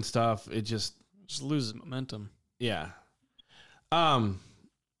role and stuff, it just loses momentum. Yeah.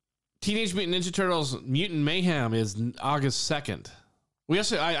 Teenage Mutant Ninja Turtles Mutant Mayhem is August 2nd. We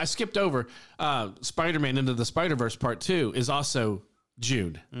also I skipped over Spider-Man Into the Spider-Verse Part 2 is also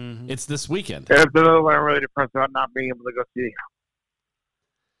June. Mm-hmm. It's this weekend. That's another one I'm really depressed about not being able to go see.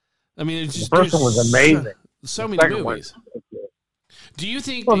 I mean, it's just the first one was amazing. So many movies. Do you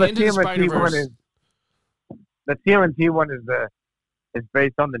think the Into the Spider-Verse? The TMNT one is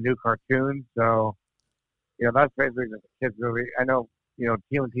based on the new cartoon, so that's basically just a kids movie. I know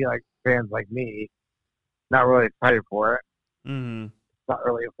TMNT like fans like me, not really excited for it. Mm-hmm. It's not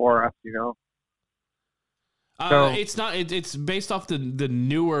really for us, So, it's not. It's based off the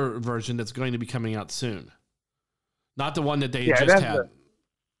newer version that's going to be coming out soon, not the one that they just had.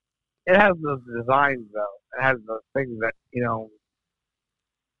 It has those designs though. It has those things that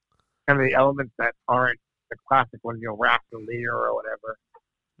kind of the elements that aren't the classic ones, Raptor Leader or whatever.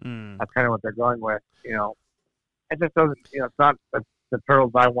 That's kind of what they're going with. It just doesn't. It's not the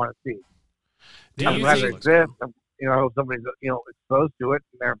Turtles I want to see. I'm glad it exists. Somebody's exposed to it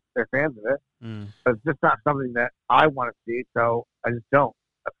and they're fans of it. But it's just not something that I want to see. So I just don't.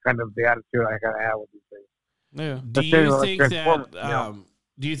 That's kind of the attitude I gotta have with these things. Yeah.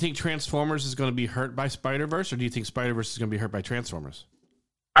 Do you think Transformers is going to be hurt by Spider-Verse, or do you think Spider-Verse is going to be hurt by Transformers?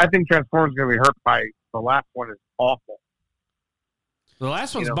 I think Transformers is going to be hurt by the last one. Is awful. The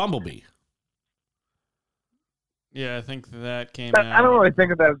last one's Bumblebee. Yeah, I think that came out. I don't really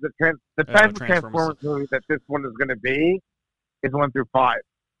think of that as the type of Transformers movie that this one is going to be is 1 through 5.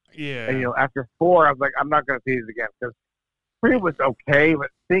 Yeah. And, after 4, I was like, I'm not going to see these again because 3 was okay, but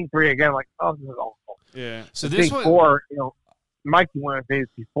seeing 3 again, I'm like, oh, this is awful. Yeah. So this one, 4, Mikey wanted to say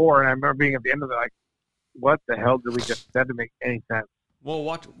before, and I remember being at the end of it like, what the hell did we just said to make any sense? Well,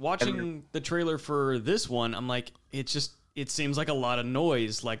 watching the trailer for this one, I'm like, it seems like a lot of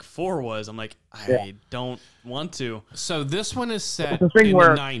noise, like 4 was. I'm like, I don't want to. So this one is set in the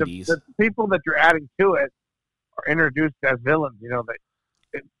 90s. The people that you're adding to it are introduced as villains.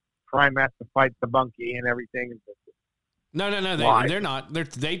 That Prime has to fight the monkey and everything. No, they're not.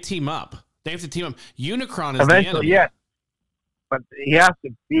 They team up. They have to team up. Unicron is eventually, the enemy. Yes. But he has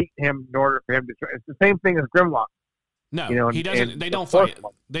to beat him in order for him to. It's the same thing as Grimlock. No, he doesn't. They don't fight.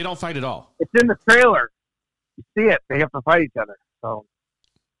 They don't fight at all. It's in the trailer. You see it. They have to fight each other. So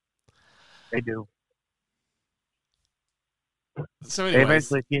they do. So they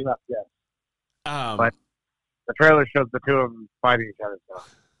eventually team up. Yes. But the trailer shows the two of them fighting each other. So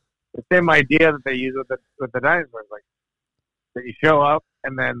the same idea that they use with the dinosaurs, like that you show up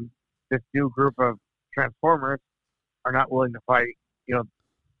and then this new group of Transformers are not willing to fight. They're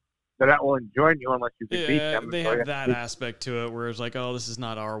not willing to join you unless you can beat them. They have that aspect to it where it's like, oh, this is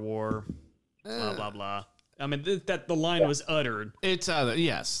not our war. Blah blah blah. I mean, that the line was uttered. It's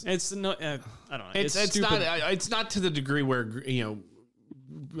yes. It's no. I don't know. It's not. It's not to the degree where the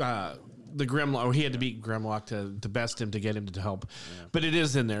Grimlock. He had to beat Grimlock to best him to get him to help. Yeah. But it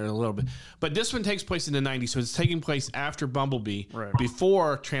is in there a little bit. But this one takes place in the 90s, so it's taking place after Bumblebee,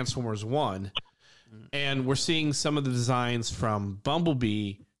 before Transformers 1. And we're seeing some of the designs from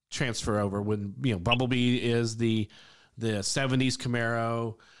Bumblebee transfer over when Bumblebee is the 70s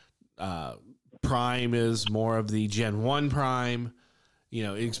Camaro. Prime is more of the Gen 1 Prime,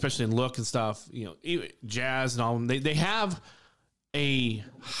 especially in look and stuff. Jazz and all. They have a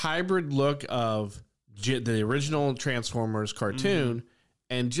hybrid look of the original Transformers cartoon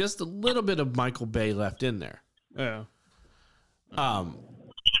and just a little bit of Michael Bay left in there. Yeah.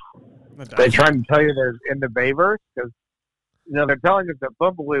 They trying to tell you there's in the Bayverse because they're telling us that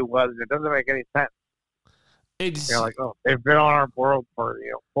Bumblebee was. It doesn't make any sense. It's like, oh, they've been on our world for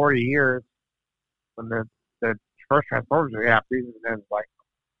 40 years. When the first Transformers we have seasons, and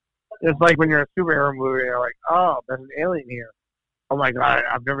it's like when you're a superhero movie, you're like, oh, there's an alien here. Oh my god,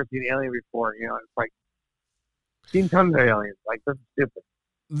 I've never seen an alien before. It's like seen tons of aliens. Like, this is stupid.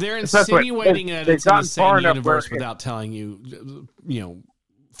 They're insinuating that it's in the same universe without telling you,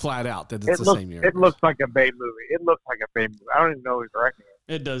 flat out that it's the same universe. It looks like a Bay movie. It looks like a Bay movie. I don't even know who's directing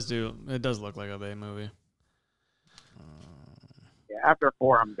it. It does look like a Bay movie. Yeah, after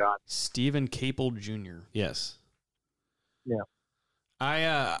 4, I'm done. Stephen Capel Jr. Yes. Yeah.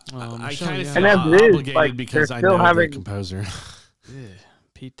 I kind of feel obligated because I know the composer.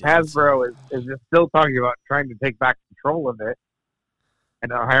 Pete Hasbro is just still talking about trying to take back control of it,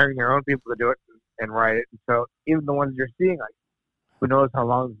 and they're hiring their own people to do it and write it. And so even the ones you're seeing, like, who knows how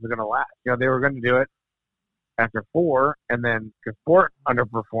long this is going to last? They were going to do it after 4, and then because 4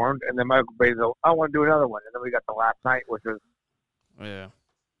 underperformed, and then Michael Bay said, I want to do another one, and then we got The Last Night, which was. Yeah.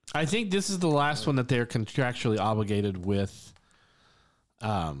 I think this is the last one that they're contractually obligated with. It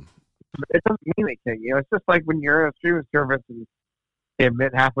doesn't mean anything. It's just like when you're in a streaming service and they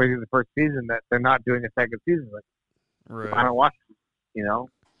admit halfway through the first season that they're not doing a second season. Like, I don't watch it,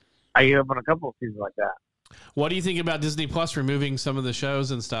 I gave up on a couple of seasons like that. What do you think about Disney Plus removing some of the shows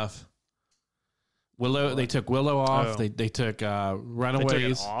and stuff? They took Willow off. Oh. They took Runaways. They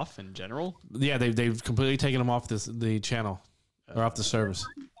took it off in general? Yeah, they've completely taken them off the channel. Or off the service.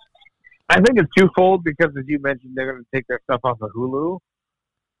 I think it's twofold because, as you mentioned, they're going to take their stuff off of Hulu.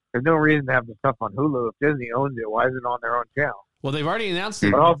 There's no reason to have the stuff on Hulu. If Disney owns it, why is it on their own channel? Well, they've already announced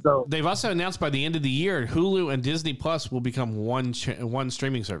it. They've also announced by the end of the year, Hulu and Disney Plus will become one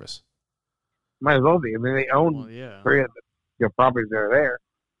streaming service. Might as well be. I mean, they own 3 of the properties that are there.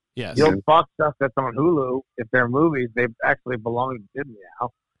 Yes. The old Fox stuff that's on Hulu, if they're movies, they actually belong to Disney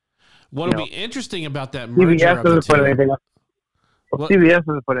now. What'll be interesting about that merger CBS of the two... CBS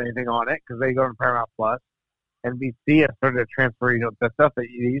doesn't put anything on it because they go to Paramount Plus. NBC has started to transfer, the stuff that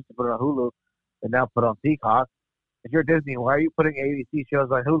you used to put on Hulu and now put on Peacock. If you're Disney, why are you putting ABC shows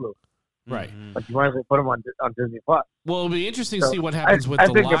on Hulu? Right. Like you might as well put them on Disney Plus. Well, it'll be interesting to see what happens with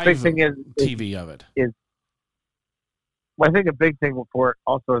the live big thing TV of it. Well, I think a big thing for it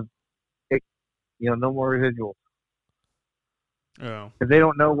also is, no more residuals. Oh. Because they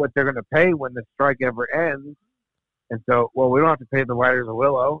don't know what they're going to pay when the strike ever ends. And so, we don't have to pay the writers of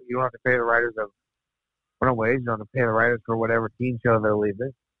Willow. You don't have to pay the writers of Runaways. You don't have to pay the writers for whatever teen show they're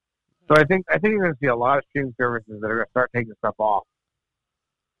leaving. So I think you're going to see a lot of streaming services that are going to start taking stuff off.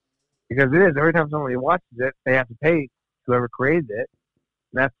 Because it is, every time somebody watches it, they have to pay whoever created it.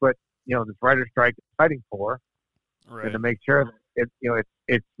 And that's what, this writer's strike is fighting for. Right. And to make sure that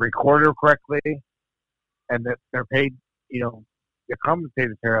it's recorded correctly and that they're paid, they're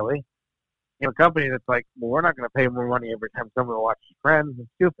compensated fairly. A company that's like, well, we're not going to pay more money every time someone watches Friends. It's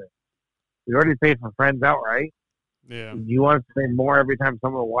stupid. We already paid for Friends outright. Yeah. You want to pay more every time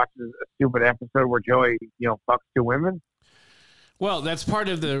someone watches a stupid episode where Joey, fucks two women? Well, that's part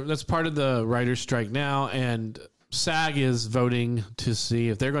of the writer's strike now, and SAG is voting to see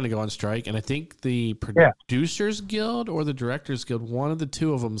if they're going to go on strike. And I think the Producers Guild or the Directors Guild, one of the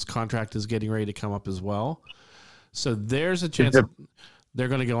two of them's contract is getting ready to come up as well. So there's a chance they're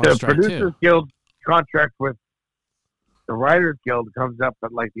going to go on strike too. The Producers Guild contract with the Writers Guild comes up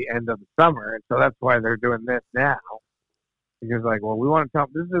at like the end of the summer, and so that's why they're doing this now. Because we want to tell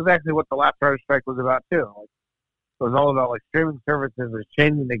them, this is exactly what the last writer's strike was about too. It was all about streaming services are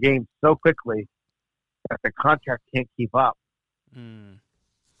changing the game so quickly that the contract can't keep up.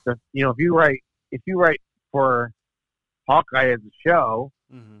 So, if you write for Hawkeye as a show,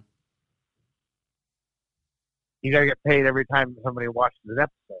 you got to get paid every time somebody watches an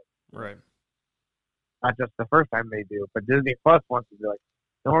episode. Right. Not just the first time they do, but Disney Plus wants to be like,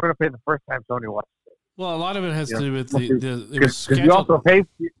 no, we're going to pay the first time somebody watches it. Well, a lot of it has to do with because you also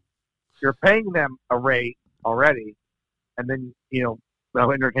you're paying them a rate already, and then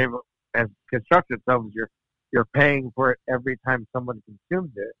entertainment has constructed itself as you're paying for it every time someone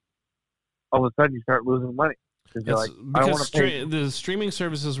consumes it. All of a sudden, you start losing money. Because the streaming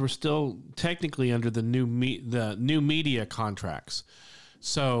services were still technically under the new media contracts,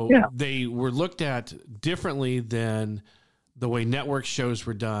 so they were looked at differently than the way network shows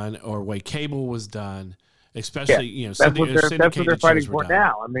were done or way cable was done. Especially, that's what they're fighting for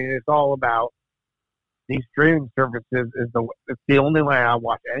now. I mean, it's all about these streaming services. It's the only way I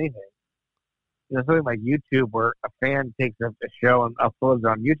watch anything. Something like YouTube, where a fan takes a show and uploads it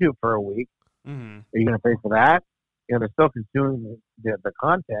on YouTube for a week. Mm-hmm. Are you going to pay for that? They're still consuming the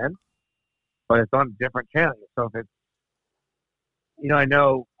content, but it's on a different channel. So if it's, I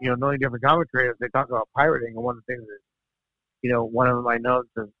know, knowing different comic creators, they talk about pirating, and one of the things is, one of my notes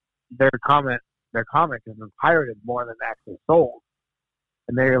is their comic has been pirated more than actually sold.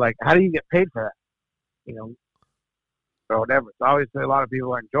 And they're like, how do you get paid for that? Or whatever. So obviously a lot of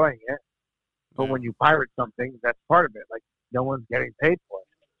people are enjoying it, but when you pirate something, that's part of it. Like, no one's getting paid for it.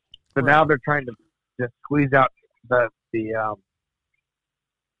 So now they're trying to just squeeze out the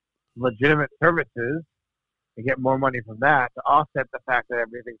legitimate services and get more money from that to offset the fact that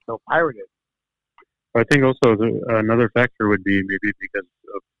everything's so pirated. I think also another factor would be maybe because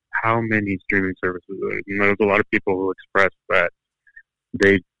of how many streaming services. There's a lot of people who express that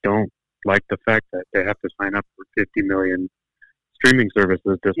they don't like the fact that they have to sign up for 50 million streaming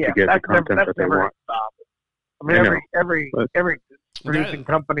services just to get the content that they want. I mean, every producing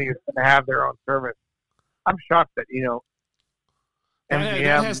company is going to have their own service. I'm shocked that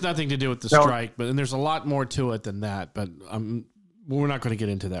that has nothing to do with the strike, but there's a lot more to it than that. But we're not going to get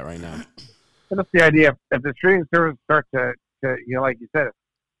into that right now. And that's the idea. If the streaming service start to like you said,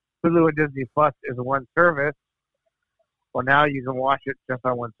 Hulu and Disney Plus is one service. Well, now you can watch it just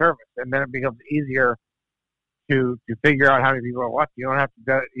on one service, and then it becomes easier to figure out how many people are watching. You don't have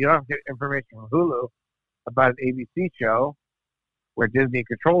to get information from Hulu about an ABC show where Disney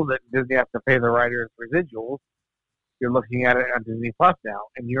controls it. And Disney has to pay the writers residuals. You're looking at it on Disney Plus now,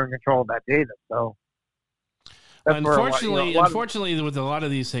 and you're in control of that data. So, unfortunately, with a lot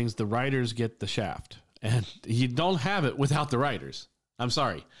of these things, the writers get the shaft, and you don't have it without the writers. I'm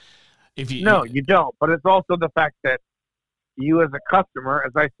sorry. You don't. But it's also the fact that you as a customer,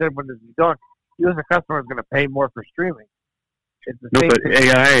 as I said when this is done, you as a customer is going to pay more for streaming. But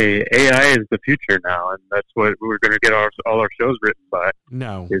AI is the future now, and that's what we're going to get all our shows written by.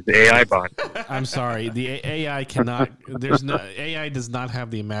 No, is the AI bot. I'm sorry, the AI cannot. AI does not have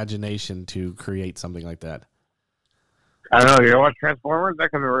the imagination to create something like that. I don't know. You watch Transformers?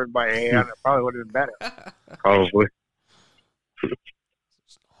 That could have been written by AI, and it probably would have been better. Probably.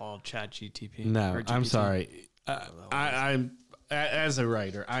 All chat GTP. No, I'm sorry. I'm as a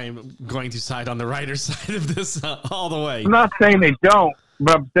writer, I am going to side on the writer's side of this all the way. I'm not saying they don't,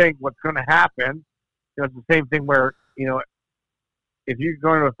 but I'm saying what's going to happen. It's the same thing where, if you're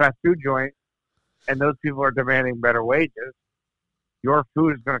going to a fast food joint and those people are demanding better wages, your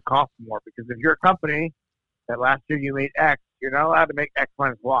food is going to cost more, because if you're a company that last year you made X, you're not allowed to make X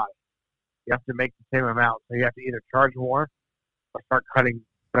minus Y. You have to make the same amount. So you have to either charge more or start cutting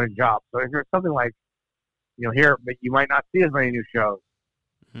jobs. So if you're something like, here, but you might not see as many new shows.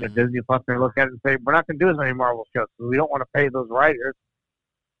 Mm-hmm. Disney Plus may look at it and say, we're not going to do as many Marvel shows, so we don't want to pay those writers,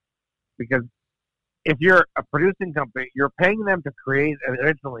 because if you're a producing company, you're paying them to create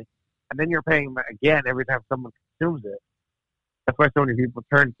originally, and then you're paying them again every time someone consumes it. That's why so many people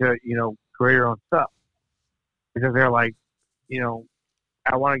turn to, create your own stuff, because they're like,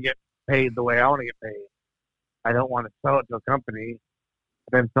 I want to get paid the way I want to get paid. I don't want to sell it to a company,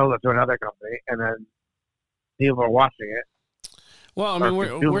 then sell it to another company, and then people are watching it. Well, I mean,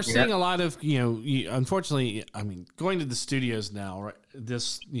 we're seeing a lot of, unfortunately, I mean, going to the studios now, right,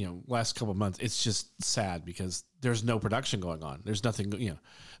 this, last couple of months, it's just sad because there's no production going on. There's nothing,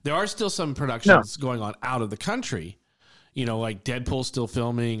 there are still some productions going on out of the country, like Deadpool's still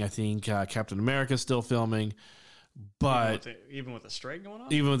filming. I think Captain America's still filming, but even with the strike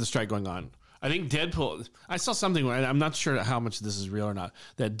going on, I think Deadpool, I saw something, I'm not sure how much this is real or not,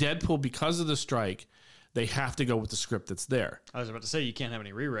 that Deadpool, because of the strike, they have to go with the script that's there. I was about to say, you can't have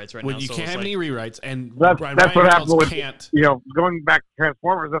any rewrites right now. You can't have any rewrites, and that's what happened with, going back to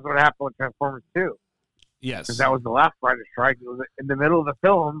Transformers, that's what happened with Transformers 2. Yes. Because that was the last writer's strike. It was in the middle of the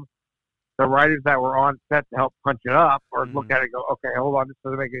film, the writers that were on set to help punch it up or look at it and go, okay, hold on, this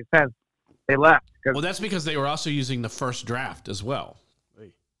doesn't make any sense. They left. Well, that's because they were also using the first draft as well.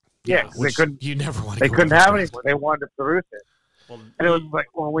 Yeah, they couldn't. You never want to. They couldn't have anymore. They wanted to produce it. And it was like,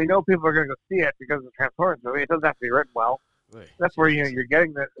 well, we know people are going to go see it because of the Transformers movie. It doesn't have to be written well. That's where you're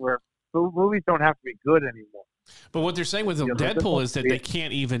getting that, where movies don't have to be good anymore. But what they're saying with Deadpool is that they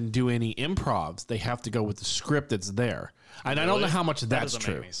can't even do any improvs. They have to go with the script that's there. And I don't know how much that's true. That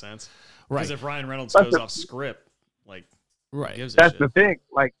doesn't make any sense. Right. Because if Ryan Reynolds goes off script, that's the thing.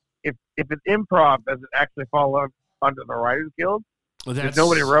 Like, if it's improv, does it actually fall under the Writers Guild? Because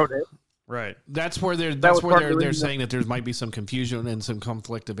nobody wrote it. Right. That's where they're saying that there might be some confusion and some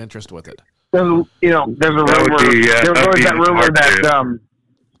conflict of interest with it. So, there's a rumor. There was always that rumor that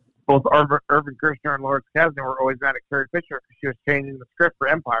both Irvin Kershner and Lawrence Kasdan were always mad at Carrie Fisher because she was changing the script for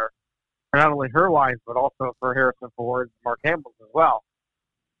Empire, for not only her lines but also for Harrison Ford and Mark Hamill's as well.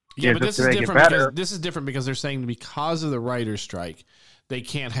 Yeah, but this is different because they're saying because of the writer's strike, they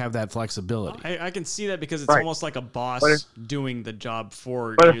can't have that flexibility. I can see that because it's almost like a boss doing the job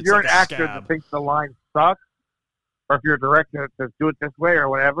for you. But if you're an actor that thinks the line sucks, or if you're a director that says do it this way or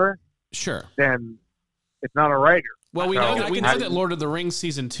whatever, sure, then it's not a writer. Well, we know that Lord of the Rings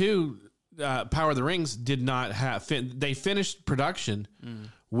Season 2, Power of the Rings, did not have... They finished production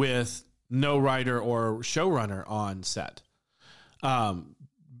with no writer or showrunner on set.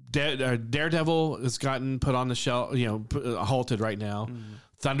 Daredevil has gotten put on the shelf, halted right now.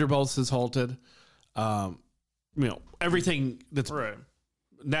 Thunderbolts is halted. Everything that's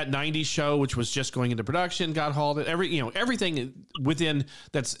that 90s show, which was just going into production, got halted. Everything within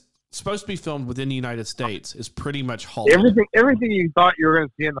that's supposed to be filmed within the United States is pretty much halted. Everything you thought you were going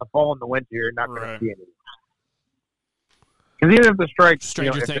to see in the fall and the winter, you're not going to see anymore. Because even if the strike,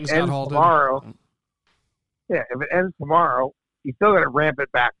 Stranger Things got halted tomorrow. Yeah, if it ends tomorrow, you still got to ramp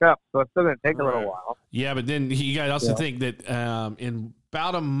it back up, so it's still going to take a little while. Yeah, but then you got to also think that in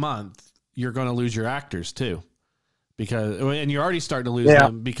about a month you're going to lose your actors too, and you're already starting to lose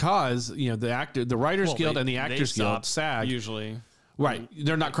them because the Writers Guild and the Actors Guild, SAG, usually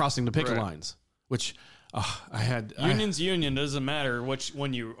they're not crossing the picket lines, which union doesn't matter which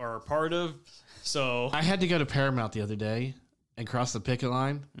one you are a part of. So I had to go to Paramount the other day and cross the picket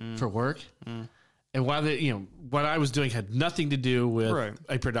line for work. And while what I was doing had nothing to do with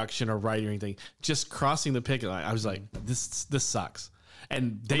a production or writing or anything, just crossing the picket line, I was like, this sucks.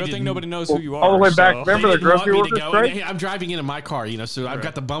 And they don't think nobody knows who you are. All the way back. Remember the grocery workers strike? I'm driving into my car, so I've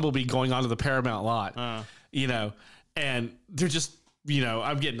got the Bumblebee going onto the Paramount lot, and they're just,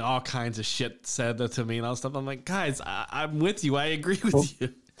 I'm getting all kinds of shit said to me and all stuff. I'm like, guys, I'm with you. I agree with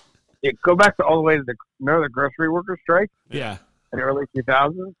you. Yeah, go back to all the way to remember the grocery workers strike? Yeah. In the early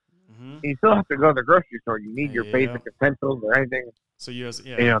 2000s? You still have to go to the grocery store. You need your basic essentials or anything. So this is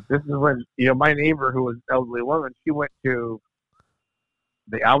when my neighbor, who was an elderly woman, she went to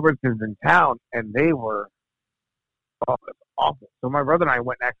the Albertsons in town, and they were awful. So my brother and I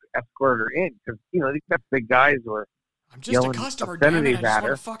went and actually escorted her in because these big guys were I'm just a yelling customer, damn it. I obscenities just at want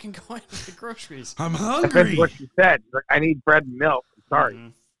her. to fucking go in and get groceries. I'm That's hungry. what she said. She's like, I need bread and milk. I'm sorry.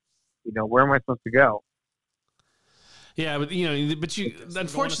 Mhm. You know, where am I supposed to go? Yeah, but you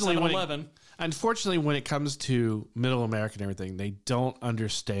unfortunately Going to when 7-Eleven. unfortunately when it comes to middle America and everything, they don't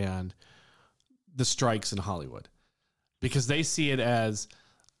understand the strikes in Hollywood because they see it as,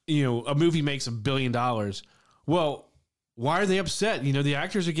 a movie makes $1 billion. Well, why are they upset? The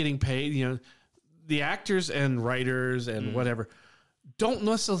actors are getting paid. The actors and writers and whatever don't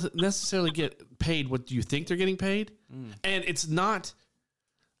necessarily get paid what you think they're getting paid. And it's not,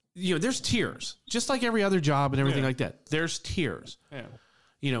 there's tiers, just like every other job and everything like that. There's tiers.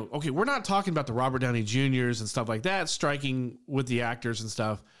 Yeah. Okay, we're not talking about the Robert Downey Jr.'s and stuff like that striking with the actors and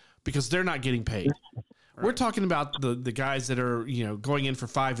stuff because they're not getting paid. Right. We're talking about the guys that are, going in for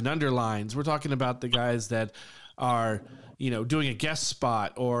 5 and under lines. We're talking about the guys that are, doing a guest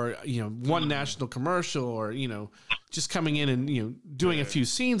spot or, one national commercial or, just coming in and, doing a few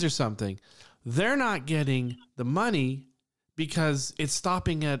scenes or something. They're not getting the money because it's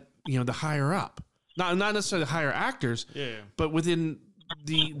stopping at, the higher up. Not necessarily the higher actors, but within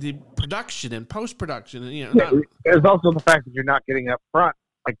the production and post-production. There's also the fact that you're not getting up front.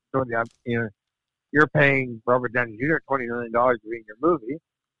 Like, you're paying Robert Downey Jr. $20 million to be in your movie,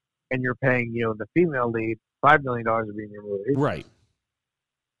 and you're paying, the female lead $5 million to be in your movie. Right.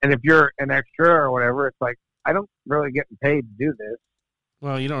 And if you're an extra or whatever, it's like, I don't really get paid to do this.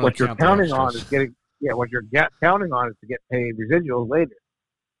 Well, you don't. What you're counting on is what you're counting on is to get paid residuals later.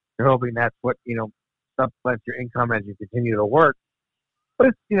 You're hoping that's what, supplements your income as you continue to work. But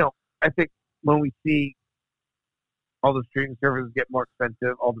it's, I think when we see all the streaming services get more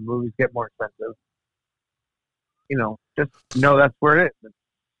expensive, all the movies get more expensive, just know that's where it is.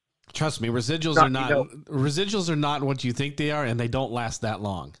 Trust me, residuals are not what you think they are, and they don't last that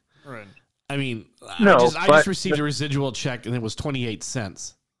long. Right. I mean, no, I just received a residual check, and it was 28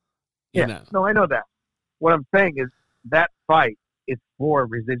 cents. No, I know that. What I'm saying is that fight is for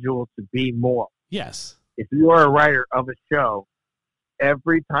residuals to be more. Yes. If you are a writer of a show,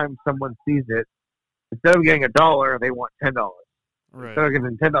 every time someone sees it, instead of getting $1, they want $10. Right. Instead of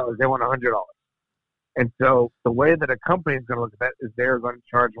getting $10, they want $100. And so the way that a company is going to look at that is they're going to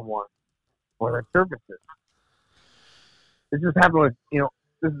charge more for their services. This is happening with,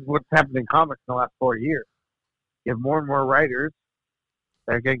 this is what's happened in comics in the last 4 years. You have more and more writers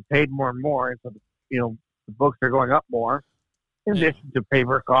that are getting paid more and more, and so the books are going up more, in addition to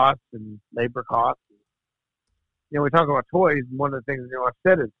paper costs and labor costs. We talk about toys, and one of the things I've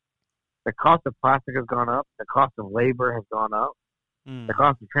said is the cost of plastic has gone up, the cost of labor has gone up, the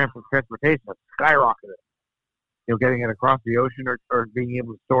cost of transportation has skyrocketed. Getting it across the ocean or being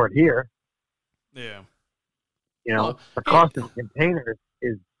able to store it here. Yeah. The cost of containers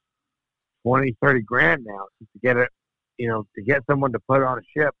is $20, $30 now just to get it, to get someone to put it on a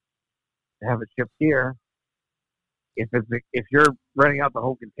ship, to have it shipped here. If you're renting out the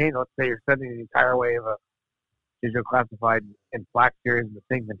whole container, let's say you're sending the entire way of a digital classified and Black series in the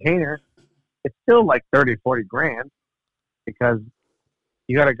same container, it's still like $30-$40 because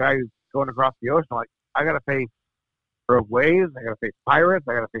you got a guy who's going across the ocean. Like, I got to pay rogue waves, I got to pay pirates,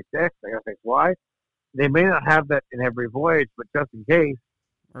 I got to pay X, I got to pay Y. They may not have that in every voyage, but just in case,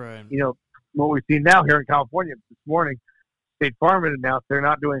 right? What we see now here in California this morning, State Farm had announced they're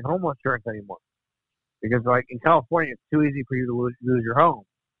not doing home insurance anymore because, like, in California, it's too easy for you to lose your home.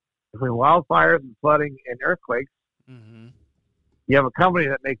 Between wildfires and flooding and earthquakes, you have a company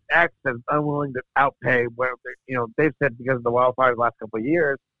that makes X that's unwilling to outpay. They've said because of the wildfires the last couple of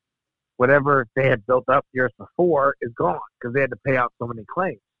years, whatever they had built up years before is gone because they had to pay out so many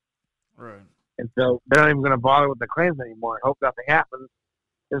claims. Right. And so they're not even going to bother with the claims anymore and hope nothing happens.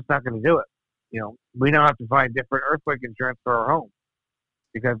 They're just not going to do it. We now have to find different earthquake insurance for our home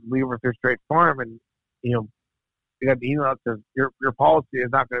because we were through State Farm and, we got the email that says your policy is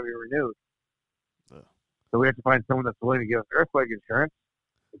not going to be renewed. So we have to find someone that's willing to give us earthquake insurance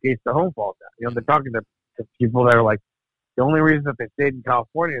in case the home falls down. They're talking to people that are like, the only reason that they stayed in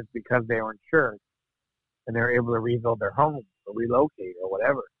California is because they were insured and they were able to rebuild their home or relocate or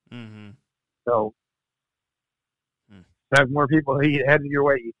whatever. Mm-hmm. So, have more people heading your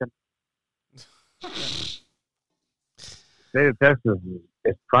way, Ethan. State of Texas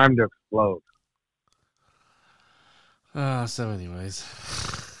is primed to explode. So anyways.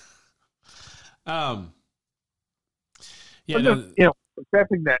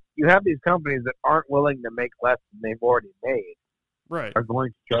 Accepting that you have these companies that aren't willing to make less than they've already made, right, are going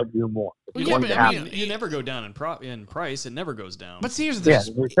to charge you more. You never go down in price. It never goes down. But see, here's the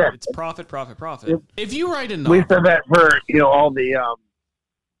thing. It's profit. If you write a novel, we said that for all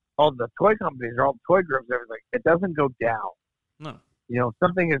all the toy companies or all the toy groups, everything, it doesn't go down. No. You know, if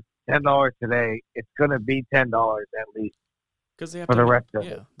something is $10 today, it's going to be $10 at least. Because they have for the rest of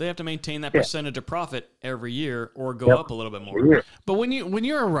it. They have to maintain that percentage of profit every year or go up a little bit more. But when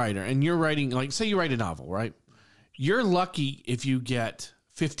you're a writer and you're writing, like say you write a novel, right? You're lucky if you get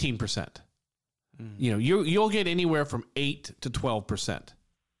 15%. You know, you'll get anywhere from 8 to 12%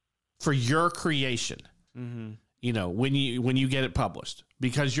 for your creation. Mm-hmm. You know, when you get it published,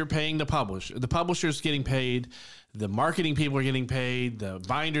 because you're paying the publisher. The publisher's getting paid, the marketing people are getting paid, the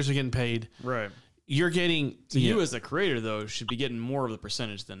binders are getting paid. Right. You're getting you as a creator though should be getting more of the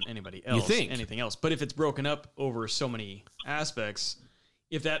percentage than anybody else. You think anything else, but if it's broken up over so many aspects,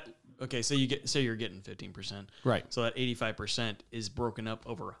 if that say you're getting 15%, right? So that 85% is broken up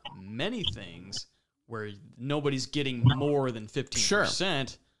over many things where nobody's getting more than 15%. Sure.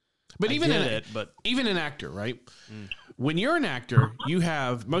 But even an actor, right? When you're an actor, you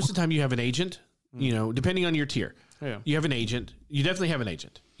have most of the time you have an agent. You know, depending on your tier, you have an agent. You definitely have an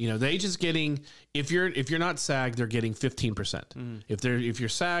agent. You know, the agent's getting if you're not SAG, they're getting 15%. If you're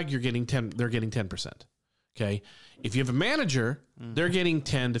SAG, you're getting 10. They're getting 10%. Okay. If you have a manager, they're getting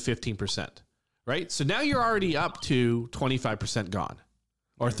 10 to 15%. Right. So now you're already up to 25% gone,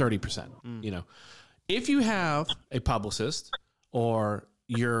 or 30%. You know, if you have a publicist or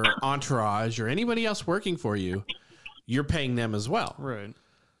your entourage or anybody else working for you, you're paying them as well. Right.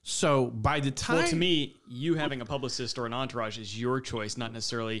 So by the time... Well, to me, you having a publicist or an entourage is your choice, not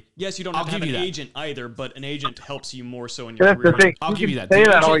necessarily... Yes, you don't have to have an agent either, but an agent helps you more so in your career. That's the thing. I'll give you that. The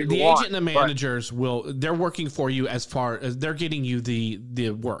agent and the managers they're working for you as far as they're getting you the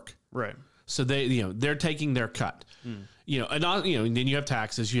work. Right. So they're taking their cut. You know, and then you have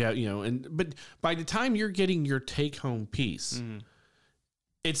taxes, but by the time you're getting your take home piece,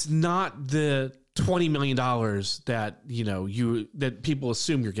 it's not the $20 million that that people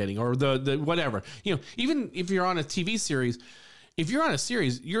assume you're getting, or the whatever. You know, even if you're on a TV series,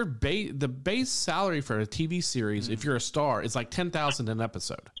 the base salary for a TV series, if you're a star, is like $10,000 an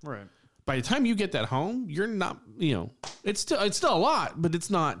episode. Right. By the time you get that home, you're not. You know, it's still a lot, but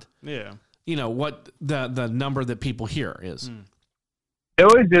it's not. Yeah. You know what the number that people hear is. It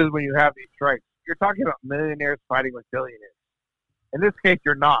always is when you have these strikes. You're talking about millionaires fighting with billionaires. In this case,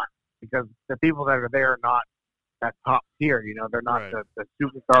 you're not, because the people that are there are not that top tier. You know, they're not the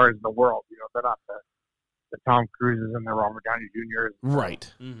superstars in the world. You know, they're not the Tom Cruises and the Robert Downey Jr.'s. Right.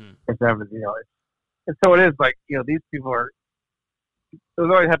 And so it is like, you know, these people are.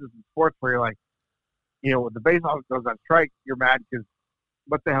 There's always happens in sports where you're like, you know, when the baseball goes on strike, you're mad because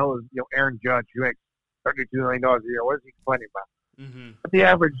what the hell is, you know, Aaron Judge, who makes $32 million a year? What is he complaining about? But the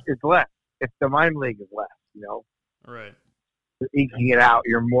average is less. It's the minor league is less. You know. Right. Eking it out,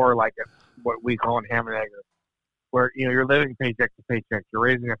 you're more like what we call in ham and egg, where, you know, you're living paycheck to paycheck. You're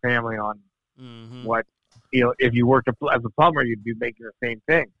raising a family on what, you know, if you worked as a plumber, you'd be making the same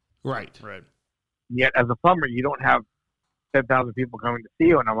thing. Right. Yet as a plumber, you don't have 10,000 people coming to see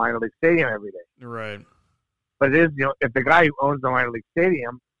you in a minor league stadium every day. Right. But it is, you know, if the guy who owns the minor league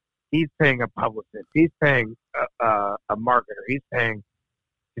stadium, he's paying a publicist, he's paying a marketer, he's paying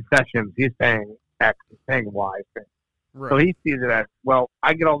concessions, he's paying X, he's paying Y. Right. So he sees it as, well,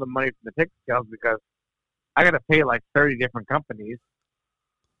 I get all the money from the ticket sales because I got to pay like 30 different companies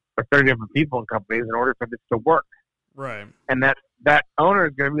or 30 different people in companies in order for this to work. Right. And that owner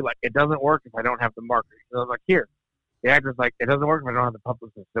is going to be like, it doesn't work if I don't have the marketing. So I was like, here. The actor's like, it doesn't work if I don't have the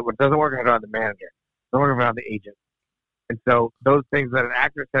publicist. It doesn't work if I don't have the manager. It doesn't work if I don't have the agent. And so those things that an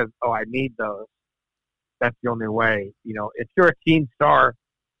actor says, oh, I need those, that's the only way. You know, if you're a teen star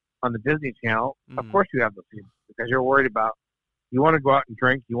on the Disney Channel, of course you have those people. Because you're worried about, you want to go out and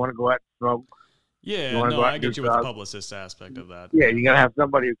drink, you want to go out and smoke. Yeah, no, I get you with the publicist aspect of that. Yeah, you got to have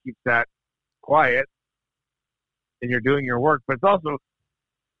somebody who keeps that quiet, and you're doing your work. But it's also,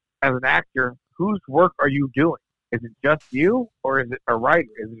 as an actor, whose work are you doing? Is it just you, or is it a writer?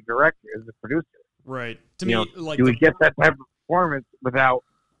 Is it a director? Is it a producer? Right. To me, like, do we get that type of performance without,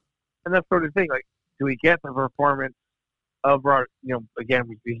 and that sort of thing? Like, do we get the performance of, you know, again,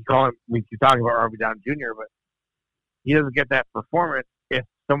 we keep talking about Robert Downey Jr., but he doesn't get that performance if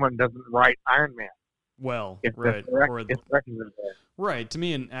someone doesn't write Iron Man. Well, right. Right. To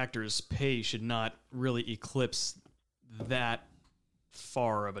me, an actor's pay should not really eclipse that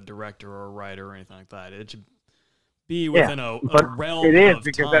far of a director or a writer or anything like that. It should be within a realm of time. It is,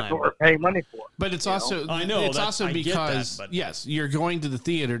 because that's what we're paying money for. But it's also, I know, it's also because, that, yes, you're going to the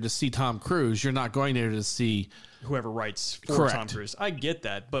theater to see Tom Cruise. You're not going there to see whoever writes for Tom Cruise. I get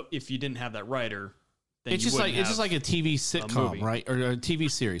that, but if you didn't have that writer, then it's just like a TV sitcom, right, or a TV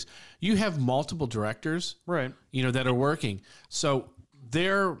series. You have multiple directors, right? You know, that are working, so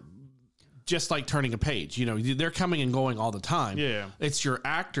they're just like turning a page. You know, they're coming and going all the time. Yeah. It's your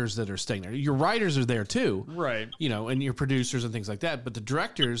actors that are staying there. Your writers are there too. Right. You know, and your producers and things like that. But the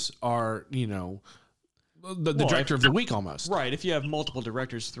directors are, you know, the director of the week almost. Right. If you have multiple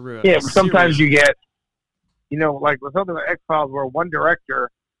directors through it. Yeah, but sometimes you get, you know, like with something like X-Files where one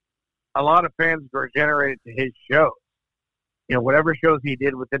director, a lot of fans were generated to his shows. You know, whatever shows he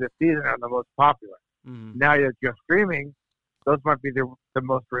did within a season are the most popular. Mm-hmm. Now you're just streaming, those might be the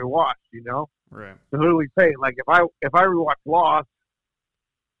most rewatched, you know? Right. So who do we pay? Like if I rewatch Lost,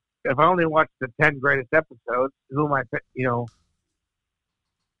 if I only watch the 10 greatest episodes, who am I pay, you know?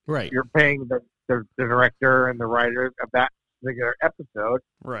 Right. You're paying the director and the writer of that particular episode.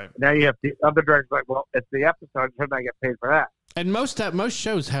 Right. Now you have the other directors like, well, it's the episode, shouldn't I get paid for that? And most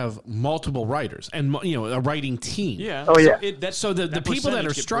shows have multiple writers and, you know, a writing team. Yeah. Oh, yeah. So the people that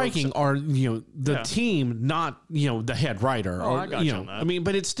are striking are, you know, the team, not, you know, the head writer. Oh, or, I got you you know, on that. I mean,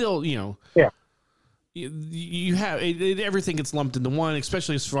 but it's still, you know. Yeah. You have everything gets lumped into one,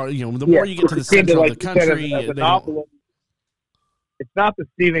 especially as far, you know, the more you get to the center of the country. As a novelist, it's not the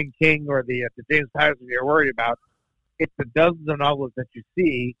Stephen King or the James Patterson you're worried about. It's the dozens of novelists that you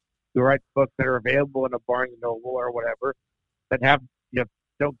see who write books that are available in a Barnes and Noble or whatever that have, you know,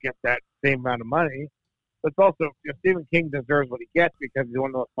 don't get that same amount of money. But it's also, you know, Stephen King deserves what he gets because he's one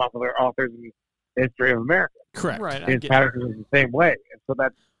of the most popular authors in the history of America. Correct. Right. James Patterson is the same way, and so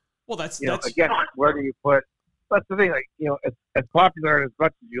that's. Well, that's, you know, again, where do you put? That's the thing. Like, you know, as popular and as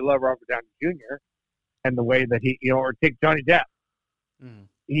much as you love Robert Downey Jr. and the way that he, you know, or take Johnny Depp,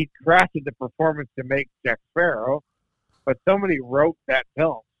 he crafted the performance to make Jack Sparrow, but somebody wrote that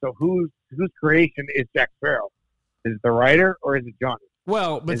film. So whose creation is Jack Sparrow? Is it the writer or is it Johnny?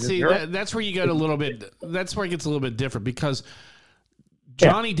 Well, but see, that's where you get a little bit. That's where it gets a little bit different because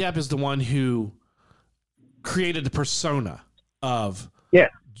Johnny Depp is the one who created the persona of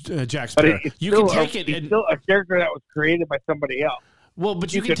Jack Sparrow. You can take it. It's still a character that was created by somebody else. Well,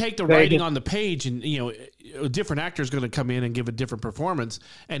 but you can take the writing on the page, and you know, a different actor is going to come in and give a different performance,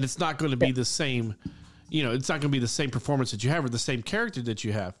 and it's not going to be the same. You know, it's not going to be the same performance that you have or the same character that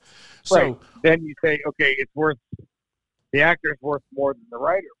you have. So right. Then you say, okay, the actor is worth more than the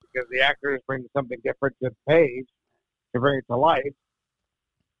writer because the actor is bringing something different to the page to bring it to life.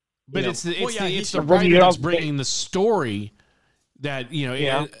 But it's the writer that's bringing the story that, you know,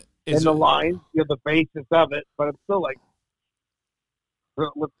 and the lines, you know, the basis of it, but it's still like,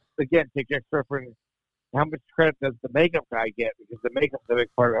 let's again take Jack Sparrow for how much credit does the makeup guy get? Because the makeup's a big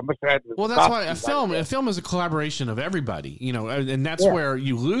part of it. How much credit does that's why a film is a collaboration of everybody, you know, and that's where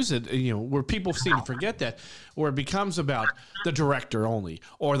you lose it, you know, where people seem to forget that, where it becomes about the director only,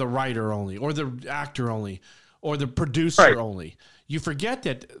 or the writer only, or the actor only, or the producer only. You forget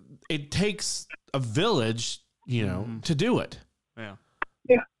that it takes a village, you know, to do it. Yeah.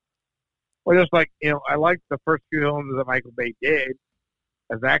 Yeah. Well, just like, you know, I liked the first few films that Michael Bay did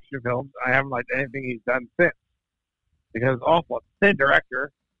as action films. I haven't liked anything he's done since because it's awful. Same director.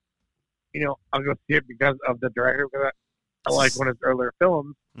 You know, I'll go see it because of the director because I like one of his earlier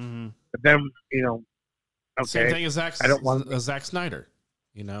films. Mm-hmm. But then, you know, okay. Same thing as Zack Snyder.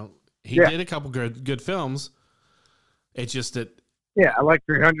 You know, he did a couple good films. It's just that. Yeah, I liked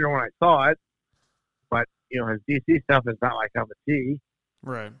 300 when I saw it, but you know, his DC stuff is not my cup of tea.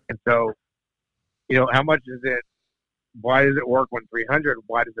 Right. And so, you know, how much is it? Why does it work when 300?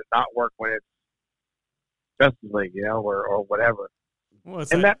 Why does it not work when it's Justice League, you know, or whatever? Well,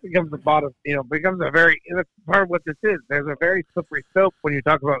 that becomes the bottom, you know, becomes a very, that's part of what this is. There's a very slippery slope when you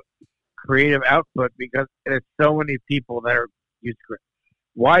talk about creative output because there's so many people that are used to it.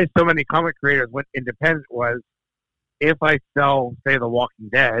 Why so many comic creators went independent was if I sell, say, The Walking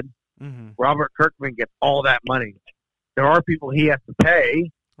Dead, Robert Kirkman gets all that money. There are people he has to pay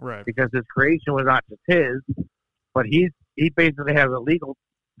because his creation was not just his. But he basically has a legal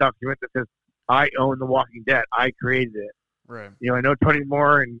document that says, I own The Walking Dead. I created it. Right. You know, I know Tony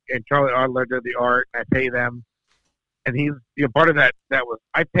Moore and Charlie Adler did the art, and I pay them. And he's, you know, part of that was,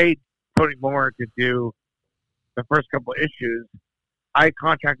 I paid Tony Moore to do the first couple of issues. I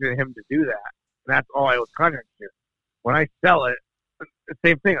contracted him to do that. And that's all I was contracted to. When I sell it, the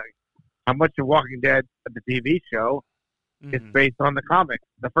same thing. Like, how much of Walking Dead, the TV show, is based on the comics.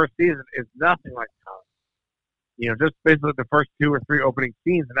 The first season is nothing like the comics. You know, just basically the first 2 or 3 opening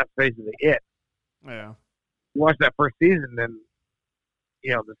scenes, and that's basically it. Yeah. You watch that first season, then,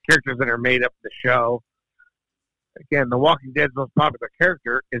 you know, the characters that are made up in the show. Again, The Walking Dead's most popular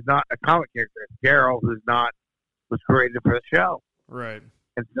character is not a comic character. It's Daryl, was created for the show. Right.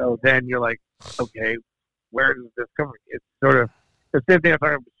 And so then you're like, okay, where does this come from? It's sort of the same thing I'm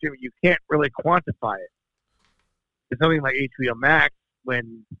talking about. You can't really quantify it. It's something like HBO Max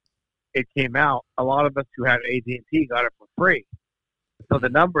when it came out, a lot of us who had AT&T got it for free. So the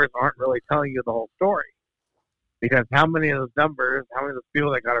numbers aren't really telling you the whole story. Because how many of those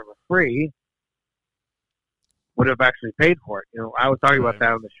people that got it for free would have actually paid for it? You know, I was talking about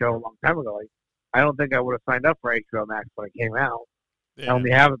that on the show a long time ago. Like, I don't think I would have signed up for HBO Max when it came out. Yeah. I only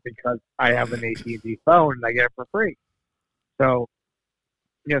have it because I have an AT&T phone and I get it for free. So,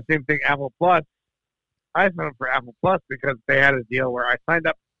 you know, same thing, Apple Plus. I signed up for Apple Plus because they had a deal where I signed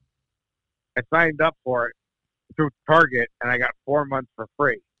up for it through Target and I got 4 months for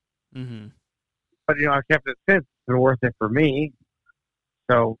free. Mm-hmm. But, you know, I've kept it since. It's been worth it for me.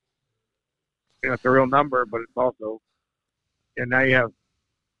 So, you know, it's a real number, but it's also, and now you have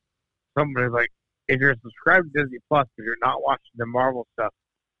somebody like, if you're subscribed to Disney Plus but you're not watching the Marvel stuff,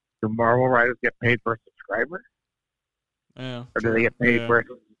 do Marvel writers get paid per subscriber? Yeah. Or do they get paid for,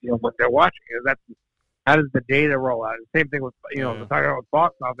 you know, what they're watching? How does the data roll out? The same thing with, you know, talking about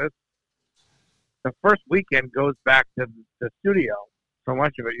box office. The first weekend goes back to the studio. So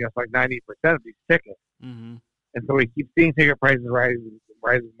much of it, you know, it's like 90% of these tickets. Mm-hmm. And so we keep seeing ticket prices rising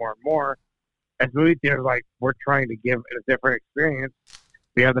more and more. As movie theaters, like, we're trying to give it a different experience.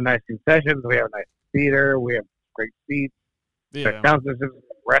 We have the nice concessions. We have a nice theater. We have great seats. Yeah. Sound systems,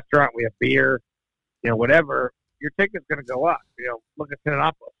 restaurant. We have beer. You know, whatever. Your ticket's going to go up. You know, look at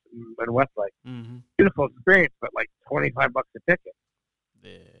Cinepolis in Westlake. Mm-hmm. Beautiful experience, but like $25 a ticket.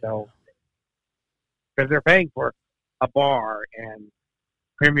 Yeah. So, because they're paying for a bar and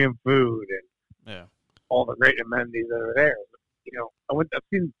premium food and all the great amenities that are there. You know, I've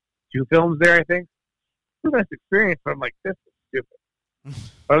seen 2 films there, I think. It's a nice experience, but I'm like, this is stupid.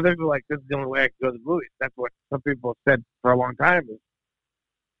 But other people are like, this is the only way I can go to the movies. That's what some people have said for a long time. Is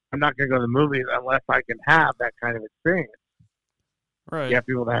I'm not going to go to the movies unless I can have that kind of experience. Right. You have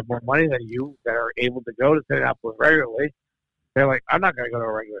people that have more money than you that are able to go to Cinepolis regularly. They're like, I'm not going to go to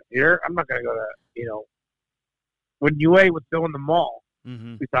a regular theater. I'm not going to go to, you know, when UA was still in the mall,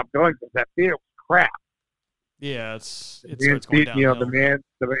 mm-hmm. we stopped going because that theater was crap. Yeah, it starts going downhill. You know,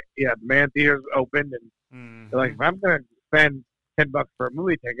 the man theaters opened, and they're like, if I'm going to spend $10 for a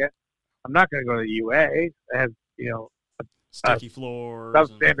movie ticket, I'm not going to go to UA. It has, you know, sticky floors,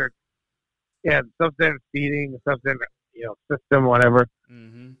 substandard seating, substandard, you know, system, whatever.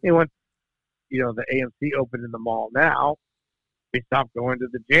 Mm-hmm. And once, you know, the AMC opened in the mall now, they stopped going to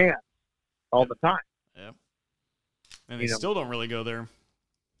the Jam all the time. Yeah. And they still don't really go there.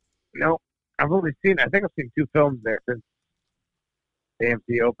 No, I think I've seen 2 films there since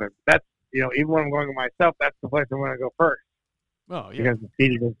AMC opened. That's, you know, even when I'm going to myself, that's the place I want to go first. Oh, yeah. Because the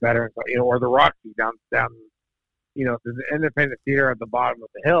seating is better, you know, or the Roxy down, you know, there's an independent theater at the bottom of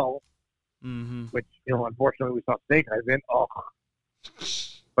the hill, mm-hmm. which, you know, unfortunately we saw Snake Eyes in. Oh.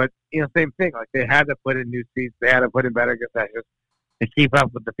 But, you know, same thing. Like, they had to put in new seats. They had to put in better concessions to keep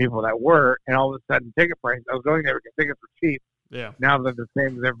up with the people that were. And all of a sudden, ticket prices, I was going there because tickets were cheap. Yeah. Now they're the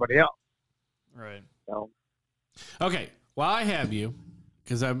same as everybody else. Right. So. Okay. While I have you,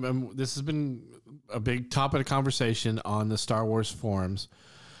 because this has been a big topic of conversation on the Star Wars forums,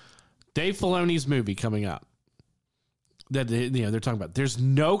 Dave Filoni's movie coming up. That they're talking about. There's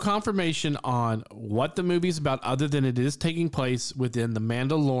no confirmation on what the movie is about, other than it is taking place within the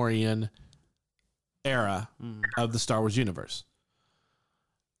Mandalorian era of the Star Wars universe.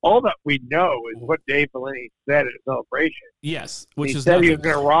 All that we know is what Dave Filoni said at Celebration. Yes, which he is said nothing. he was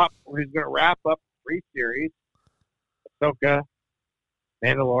going to wrap up 3 series: Ahsoka,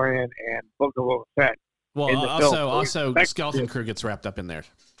 Mandalorian, and Book of Boba Fett. Well, also Skeleton Crew gets wrapped up in there.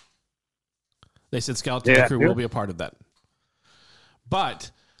 They said Skeleton Crew will be a part of that.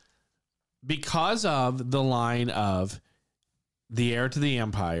 But because of the line of the heir to the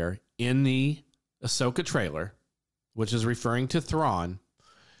Empire in the Ahsoka trailer, which is referring to Thrawn,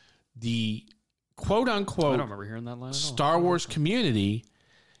 the quote-unquote I don't remember hearing that line at all. Star Wars community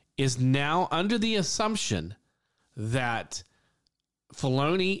is now under the assumption that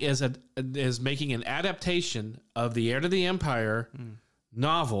Filoni is making an adaptation of the Heir to the Empire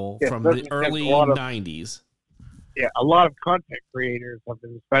novel from the early 90s. Yeah, a lot of content creators have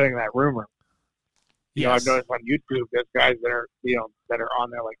been spreading that rumor. You know, I've noticed on YouTube, there's guys that are, you know, that are on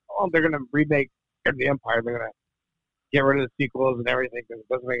there like, oh, they're going to remake Heir to the Empire. They're going to get rid of the sequels and everything because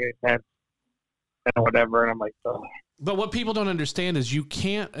it doesn't make any sense and whatever. And I'm like, oh. But what people don't understand is you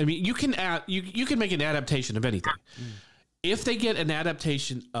can make an adaptation of anything. If they get an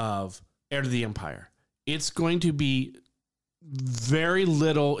adaptation of Heir to the Empire, it's going to be very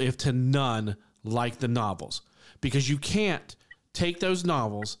little, if to none, like the novels, because you can't take those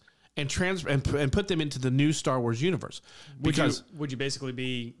novels and put them into the new Star Wars universe. Would you basically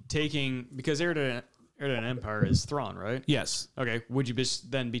be taking, because Heir to Heir to an Empire is Thrawn, right? Yes. Okay. Would you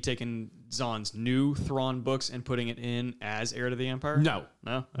then be taking Zahn's new Thrawn books and putting it in as Heir to the Empire? No.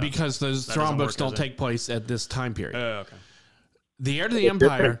 No? Oh. Because those Thrawn books don't take place at this time period. Okay. The Heir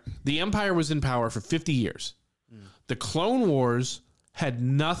to the Empire was in power for 50 years. The Clone Wars had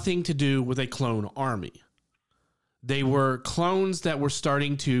nothing to do with a clone army. They were clones that were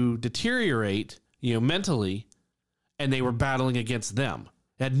starting to deteriorate, mentally, and they were battling against them.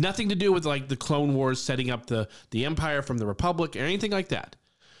 It had nothing to do with like the Clone Wars setting up the Empire from the Republic or anything like that.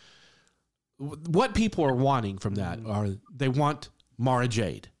 What people are wanting from that are they want Mara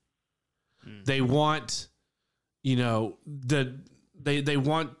Jade. They want, they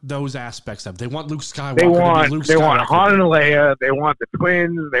want those aspects of it. They want Luke Skywalker. They want Luke Skywalker. Han and Leia. They want the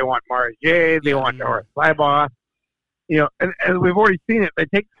twins. They want Mara Jade. They want Horace Cyboth. And we've already seen it. They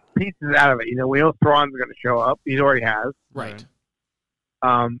take pieces out of it. We know Thrawn's going to show up. He already has. Right.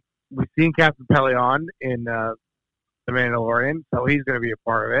 We've seen Captain Pelion in The Mandalorian, so he's going to be a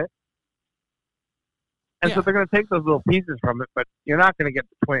part of it. And so they're going to take those little pieces from it, but you're not going to get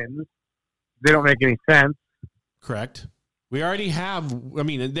the twins. They don't make any sense. Correct. We already have,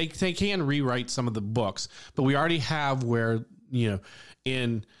 they can rewrite some of the books, but we already have where,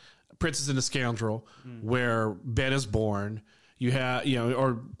 in Princess and the Scoundrel, where Ben is born, you have,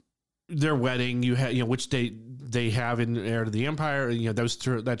 or their wedding, you have, which they have in Heir to the Empire,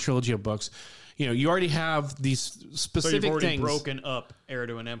 that trilogy of books. You already have these specific so you've already things. Broken up Heir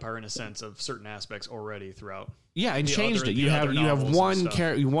to an Empire in a sense of certain aspects already throughout. Yeah, and changed it. You have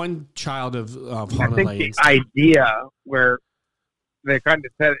one child of Han I think and the idea where they kind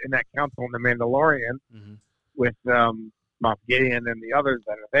of said in that council in The Mandalorian with Moff Gideon and the others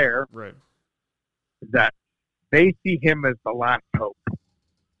that are there, right, that they see him as the last hope.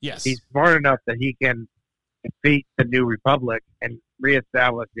 Yes, he's smart enough that he can defeat the New Republic and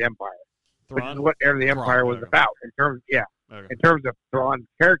reestablish the Empire. Which is what Heir to the Empire was about. In terms of Thrawn's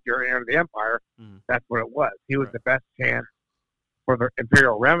character in Heir to the Empire, that's what it was. He was the best chance for the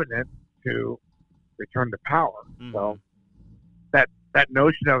Imperial remnant to return to power. So that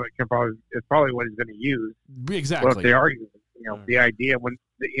notion of it is probably what he's going to use. Exactly. What they argue, the idea when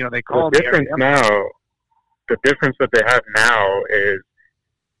they call the difference now. The difference that they have now is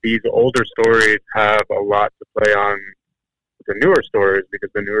these older stories have a lot to play on the newer stories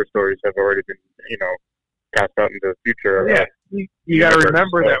because the newer stories have already been, cast out into the future. Yeah, you got to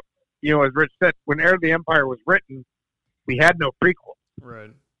remember that, as Rich said, when Heir to the Empire was written, we had no prequel.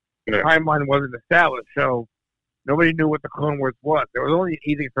 Right. The timeline wasn't established, so nobody knew what the Clone Wars was. There was only an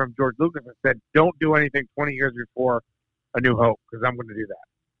edict from George Lucas that said, "Don't do anything 20 years before A New Hope, because I'm going to do that."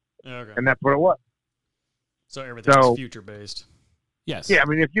 Okay. And that's what it was. So everything's future based. Yes. Yeah,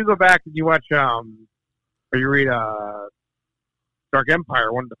 if you go back and you watch, or you read Dark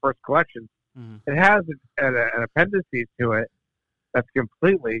Empire, one of the first collections, it has an appendices to it that's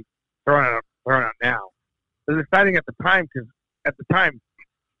completely thrown out now. It was exciting at the time because at the time,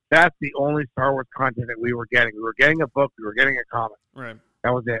 that's the only Star Wars content that we were getting. We were getting a book, we were getting a comic. Right.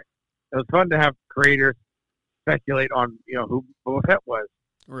 That was it. It was fun to have creators speculate on, who Boba Fett was.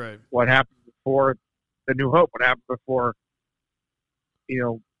 Right. What happened before The New Hope? What happened before?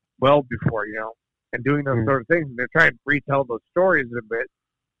 Well before, and doing those sort of things. And they're trying to retell those stories a bit.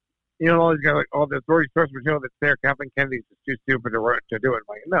 All these guys like, the story source material that's there. Kathleen Kennedy's just too stupid to do it. I'm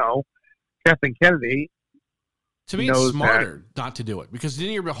like, no, Kathleen Kennedy. To me, it's smarter not to do it because then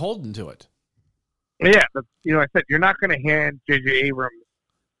you're beholden to it. Yeah, I said you're not going to hand J.J. Abrams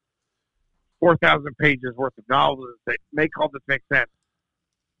 4,000 pages worth of novels and say, make all this make sense.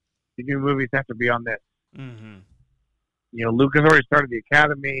 The new movies have to be on this. Mm-hmm. Lucas already started the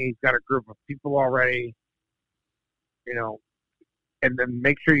Academy. He's got a group of people already. And then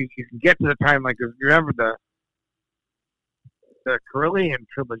make sure you can get to the timeline. Because remember the Carillion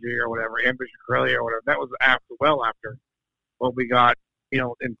trilogy or whatever, Ambition Carillion or whatever, that was after what we got,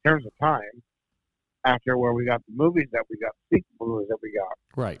 in terms of time, after where we got the movies that we got, the sequel movies that we got.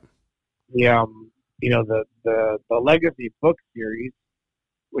 Right. The Legacy book series,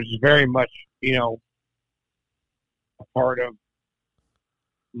 which is very much, a part of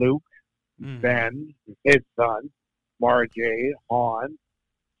Luke, Ben, his son, Mara Jade, Han's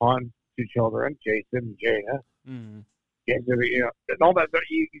two children, Jason and Jaina. And all that.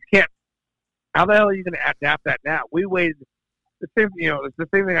 You can't. How the hell are you going to adapt that now? We waited. The same, it's the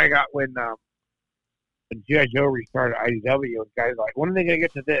same thing I got when G.I. Joe restarted IDW. And guys are like, when are they going to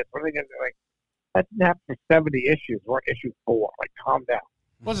get to this? When are they going to that didn't happen for 70 issues. We're on issue 4. Calm down.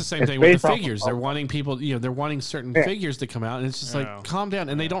 Well, it's the same thing with the figures. They're wanting people, they're wanting certain figures to come out, and it's just calm down.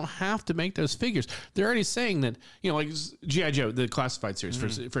 And they don't have to make those figures. They're already saying that, like G.I. Joe, the classified series,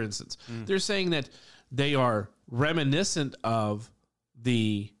 for instance, they're saying that they are reminiscent of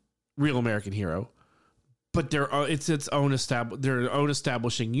the real American hero, but it's its own their own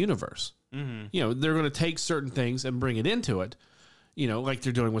establishing universe. Mm-hmm. You know, they're going to take certain things and bring it into it. You know, like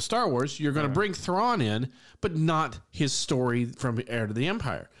they're doing with Star Wars. You're going to bring Thrawn in, but not his story from Heir to the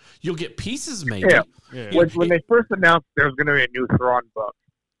Empire. You'll get pieces maybe. Yeah. When they first announced there was going to be a new Thrawn book,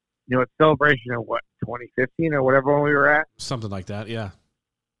 you know, it's Celebration of 2015 or whatever one we were at? Something like that, yeah.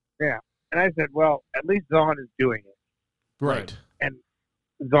 Yeah. And I said, well, at least Zahn is doing it. Right. And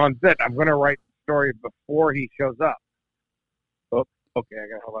Zahn said, I'm going to write the story before he shows up. Oh, okay, I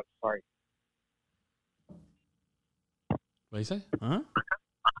got to hold on. Sorry. What do you say? Huh?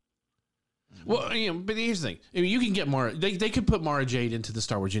 Well, you know, but here's the thing. I mean, you can get Mara. They could put Mara Jade into the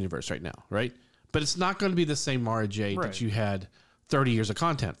Star Wars universe right now, right? But it's not going to be the same Mara Jade that you had 30 years of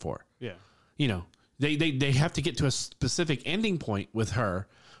content for. Yeah. You know, they have to get to a specific ending point with her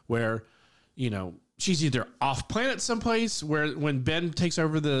where, you know, she's either off planet someplace where when Ben takes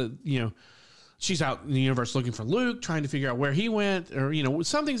over she's out in the universe looking for Luke, trying to figure out where he went, or, you know,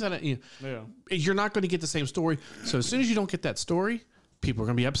 something's that, you know, you're not going to get the same story. So as soon as you don't get that story, people are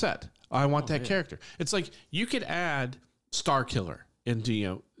going to be upset. I want that character. It's like you could add Star Killer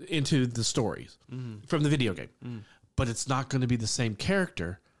into the stories from the video game, but it's not going to be the same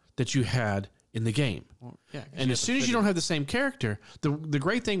character that you had in the game. Well, and as soon as you don't have the same character, the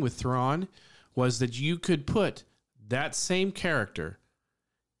great thing with Thrawn was that you could put that same character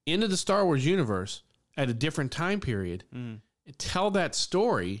into the Star Wars universe at a different time period, tell that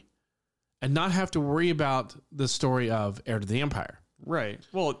story, and not have to worry about the story of Heir to the Empire. Right.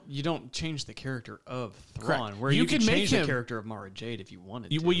 Well, you don't change the character of Thrawn. Where you can change the character of Mara Jade if you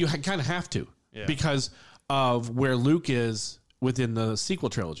wanted to. Well, you kind of have to because of where Luke is within the sequel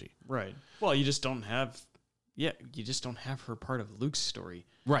trilogy. Right. Well, you just don't have her part of Luke's story.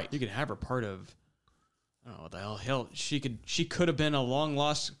 Right. You could have her part of, I don't know what the hell. She could have been a long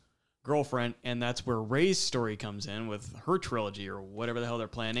lost girlfriend, and that's where Rey's story comes in with her trilogy or whatever the hell they're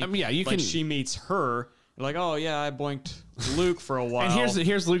planning. I mean, she meets her. You're like, oh yeah, I boinked Luke for a while. And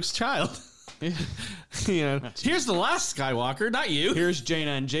here's Luke's child. You know, here's the last Skywalker, not you. Here's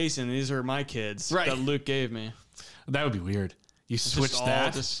Jaina and Jason. These are my kids that Luke gave me. That would be weird. You switch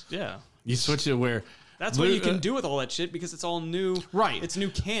that. You switch it where that's what you can do with all that shit because it's all new. Right. It's new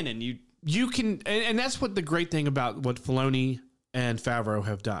canon. You can, and that's what the great thing about what Filoni and Favreau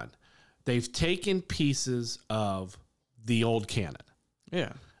have done. They've taken pieces of the old canon.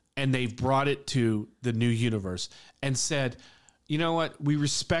 Yeah. And they've brought it to the new universe and said, you know what? We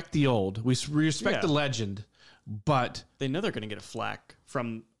respect the old. We respect the legend, but they know they're going to get a flack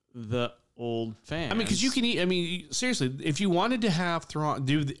from the old fans. I mean, because seriously, if you wanted to have Thrawn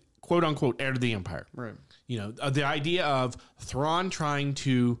do the quote unquote Heir to the Empire, right? You know, the idea of Thrawn trying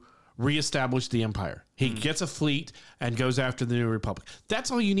to reestablish the Empire. He gets a fleet and goes after the New Republic. That's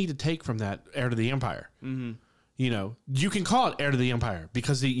all you need to take from that Heir to the Empire. Mm-hmm. You know, you can call it Heir to the Empire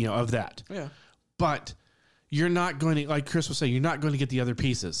because of that. Yeah. But you're not going to, like Chris was saying, you're not going to get the other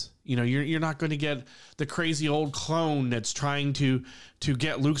pieces. You know, you're not going to get the crazy old clone that's trying to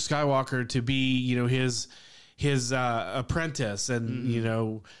get Luke Skywalker to be, you know, his apprentice, and you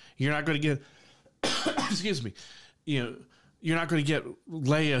know, you're not going to get excuse me, you know, you're not going to get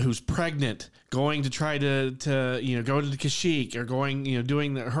Leia, who's pregnant, going to try to you know, go to Kashyyyk or going, you know,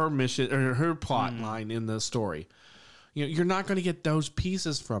 doing her mission or her plot line in the story. You know, you're not going to get those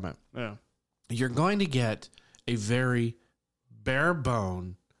pieces from it. Yeah. You're going to get a very bare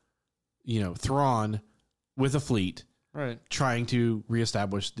bone, you know, Thrawn with a fleet, right, trying to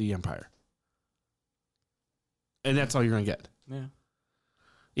reestablish the Empire. And that's all you're going to get. Yeah.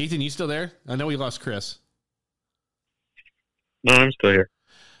 Ethan, you still there? I know we lost Chris. No, I'm still here.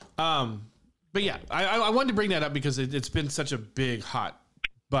 But yeah, I wanted to bring that up because it's been such a big hot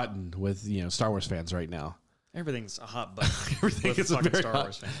button with, you know, Star Wars fans right now. Everything's a hot button. Everything is a very Star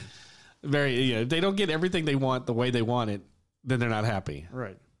Wars fan. Very, you know, if they don't get everything they want the way they want it, then they're not happy.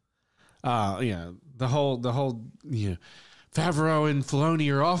 Right. Yeah, the whole, you know, Favreau and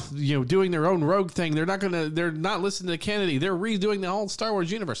Filoni are off, you know, doing their own rogue thing. They're not listening to Kennedy. They're redoing the whole Star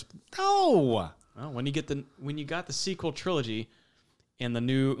Wars universe. No. Well, when you got the sequel trilogy and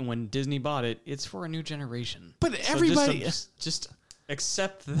when Disney bought it, it's for a new generation. But everybody just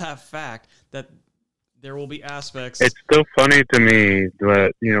accept that fact that there will be aspects. It's still funny to me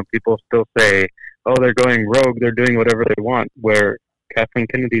that, you know, people still say, "Oh, they're going rogue. They're doing whatever they want." Where Kathleen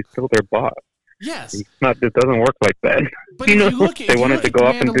Kennedy's still their boss. Yes. It doesn't work like that. But if you look, they wanted to go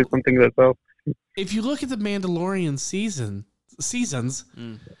off and do something themselves. If you look at the Mandalorian seasons,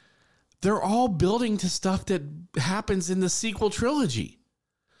 they're all building to stuff that happens in the sequel trilogy.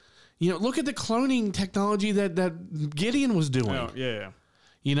 look at the cloning technology that Gideon was doing. Oh, yeah.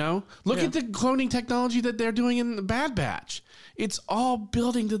 Look at the cloning technology that they're doing in the Bad Batch. It's all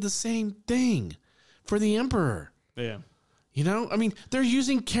building to the same thing for the Emperor. Yeah. I mean, they're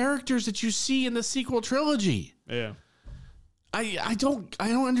using characters that you see in the sequel trilogy. Yeah. I don't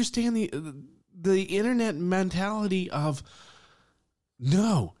understand the internet mentality of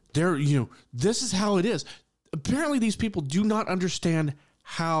no, this is how it is. Apparently these people do not understand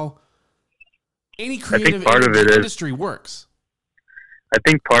how any creative industry works. I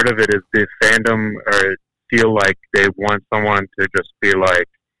think part of it is the fandom or feel like they want someone to just be like,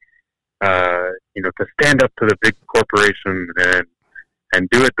 to stand up to the big corporation and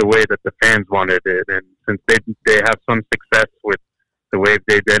do it the way that the fans wanted it. And since they have some success with the way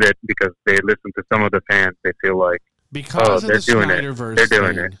they did it because they listened to some of the fans, they feel like, because of the Snyderverse they're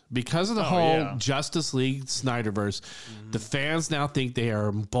doing it. Because of the whole Justice League Snyderverse, the fans now think they are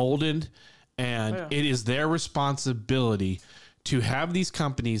emboldened, and it is their responsibility to have these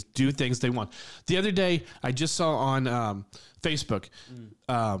companies do things they want. The other day, I just saw on Facebook,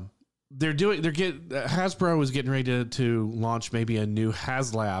 Hasbro was getting ready to launch maybe a new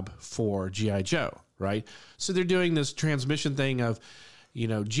HasLab for G.I. Joe, right? So they're doing this transmission thing of,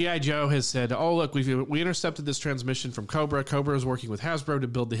 G.I. Joe has said, oh, look, we intercepted this transmission from Cobra. Cobra is working with Hasbro to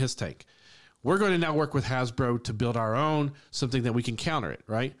build the HISS tank. We're going to now work with Hasbro to build our own, something that we can counter it,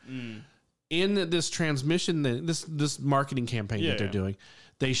 right? In this transmission, this marketing campaign that they're doing,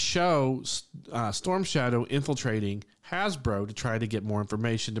 they show Storm Shadow infiltrating Hasbro to try to get more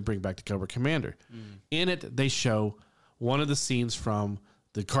information to bring back to Cobra Commander. In it, they show one of the scenes from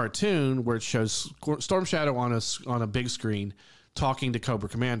the cartoon where it shows Storm Shadow on a big screen talking to Cobra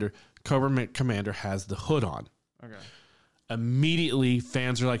Commander. Cobra Commander has the hood on. Okay. Immediately,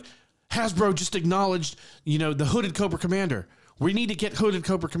 fans are like, Hasbro just acknowledged, the hooded Cobra Commander. We need to get hooded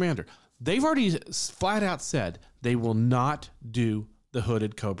Cobra Commander. They've already flat out said they will not do the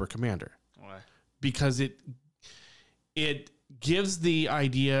hooded Cobra Commander. Why? Because it gives the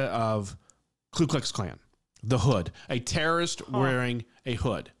idea of Ku Klux Klan, the hood, a terrorist wearing a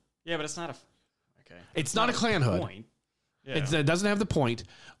hood. Yeah, but it's not It's not a Klan hood. Yeah. It doesn't have the point,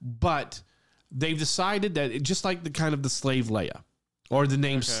 but they've decided that just like the slave Leia or the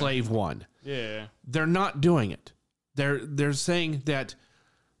name Slave One. Yeah. They're not doing it. They're saying that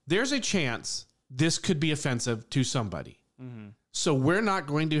there's a chance this could be offensive to somebody. Mm-hmm. So we're not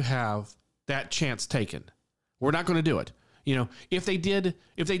going to have that chance taken. We're not going to do it. If they did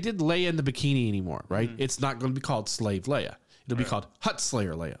Leia in the bikini anymore, right? Mm-hmm. It's not going to be called Slave Leia. It'll be called Hut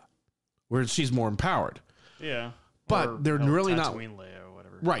Slayer Leia, where she's more empowered. Yeah. But they're really not Tatooine Leia or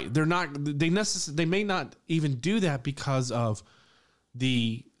whatever. Right. They're not. They may not even do that because of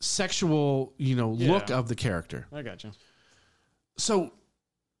the sexual, look of the character. I gotcha. So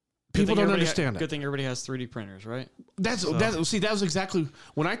people don't understand it. Good thing everybody has 3D printers, right? That was exactly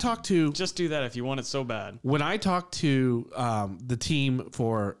when I talked to. Just do that if you want it so bad. When I talked to the team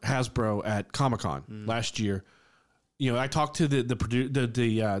for Hasbro at Comic-Con last year, I talked to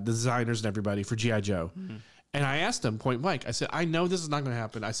the designers and everybody for G.I. Joe. Mm-hmm. And I asked them point blank. I said, I know this is not going to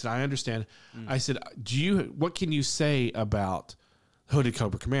happen. I said, I understand. I said, what can you say about Hooded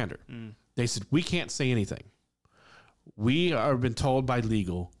Cobra Commander? They said, we can't say anything. We have been told by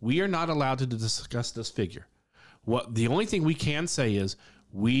legal, we are not allowed to discuss this figure. The only thing we can say is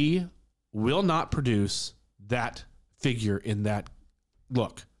we will not produce that figure in that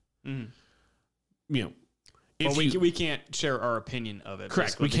look. But we can't share our opinion of it.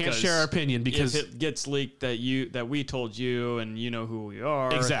 Correct. We can't share our opinion because if it gets leaked that we told you and you know who we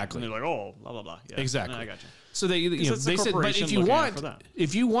are. Exactly. And they're like, oh, blah blah blah. Yeah. Exactly. I got you. So they said, but if you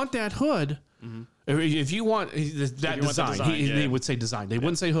want that hood, if you want that design, they would say design. They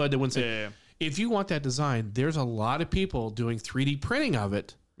wouldn't say hood. They wouldn't say. If you want that design, there's a lot of people doing 3D printing of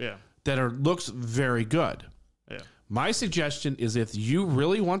it. Yeah. That looks very good. Yeah. My suggestion is if you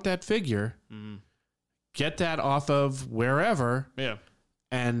really want that figure. Get that off of wherever,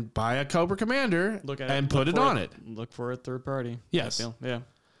 and buy a Cobra Commander and put it on it. Look for a third party. Yes, yeah.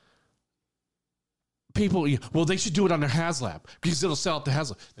 People, they should do it on their HasLab because it'll sell at the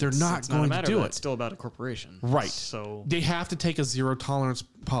HasLab. They're not going to do it. It's still about a corporation, right? So they have to take a zero tolerance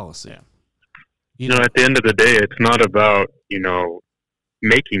policy. Yeah. At the end of the day, it's not about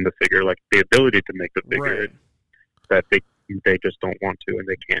making the figure, like the ability to make the figure. Right. That they just don't want to and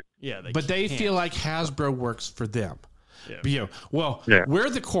they can't. Yeah, they feel like Hasbro works for them. Yeah. We're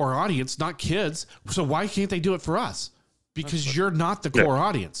the core audience, not kids. So why can't they do it for us? because you're not the core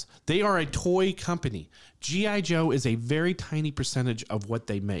audience. They are a toy company. G.I. Joe is a very tiny percentage of what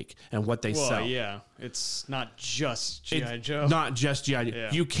they make and what they sell. Yeah, it's not just G.I. Joe. Not just G.I. Joe.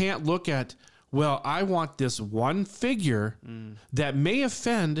 Yeah. You can't look at, well, I want this one figure that may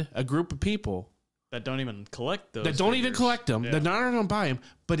offend a group of people that don't even collect those. That don't even collect them. Yeah. They're not going to buy them,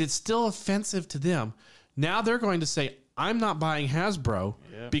 but it's still offensive to them. Now they're going to say, I'm not buying Hasbro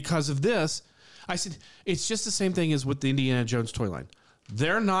because of this. I said, it's just the same thing as with the Indiana Jones toy line.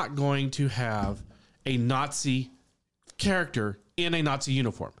 They're not going to have a Nazi character in a Nazi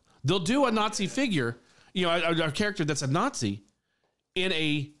uniform. They'll do a Nazi figure, a character that's a Nazi in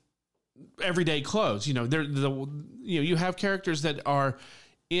a everyday clothes. You have characters that are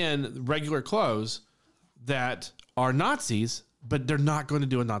in regular clothes that are Nazis, but they're not going to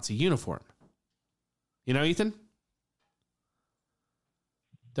do a Nazi uniform. Ethan?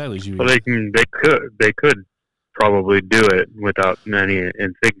 That leaves you. Well, they could probably do it without any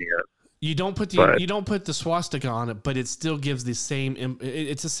insignia. You don't put the swastika on it, but it still gives the same.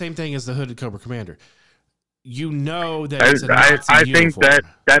 It's the same thing as the hooded Cobra Commander. That it's a Nazi I uniform. think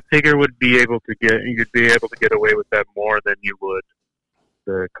that figure would be able to get away with that more than you would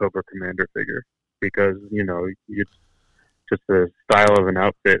the Cobra Commander figure, because you just the style of an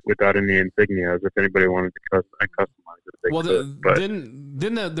outfit without any insignias. If anybody wanted to customize it, they could.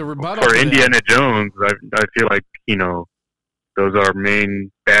 Then the rebuttal for Indiana Jones, I feel like those are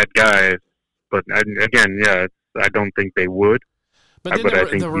main bad guys. But again, I don't think they would. But then I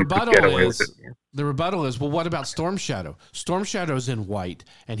think the rebuttal is, well, what about Storm Shadow? Storm Shadow's in white,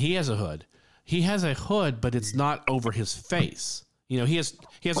 and he has a hood. He has a hood, but it's not over his face. He has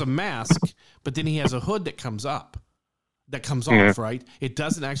a mask, but then he has a hood that comes off, right? It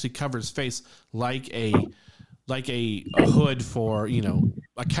doesn't actually cover his face like a hood for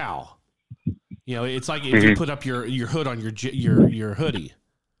a cow. It's like if you put up your hood on your hoodie.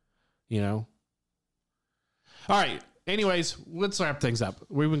 All right. Anyways, let's wrap things up.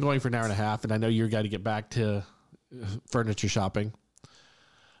 We've been going for an hour and a half, and I know you've got to get back to furniture shopping.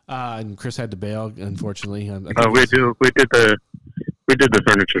 And Chris had to bail, unfortunately. We did the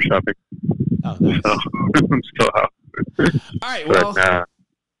furniture shopping. Oh, nice. So, I'm still out. All right. Well,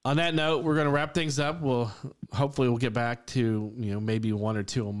 on that note, we're going to wrap things up. Hopefully we'll get back to maybe 1 or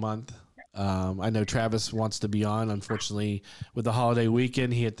 2 a month. I know Travis wants to be on. Unfortunately, with the holiday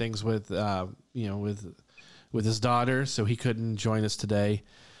weekend, he had things with his daughter, so he couldn't join us today.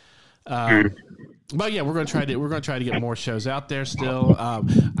 But yeah, we're going to try to get more shows out there still.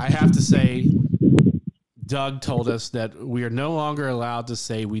 I have to say, Doug told us that we are no longer allowed to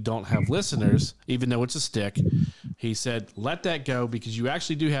say we don't have listeners, even though it's a stick. He said, let that go, because you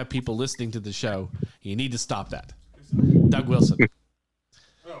actually do have people listening to the show. You need to stop that. Doug Wilson.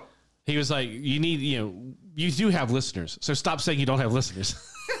 He was like, you do have listeners, so stop saying you don't have listeners.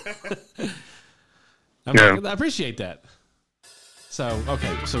 Like, I appreciate that. So,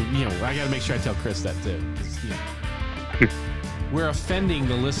 okay. So, I got to make sure I tell Chris that too. We're offending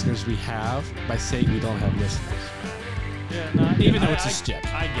the listeners we have by saying we don't have listeners. Yeah, even though it's a stick.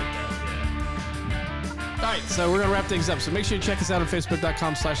 I get that, yeah. All right, so we're going to wrap things up. So make sure you check us out on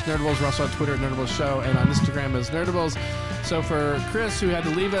Facebook.com/Nerdables. We're also on Twitter at Nerdables Show and on Instagram as Nerdables. So for Chris, who had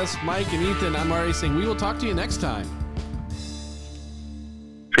to leave us, Mike and Ethan, I'm already saying we will talk to you next time.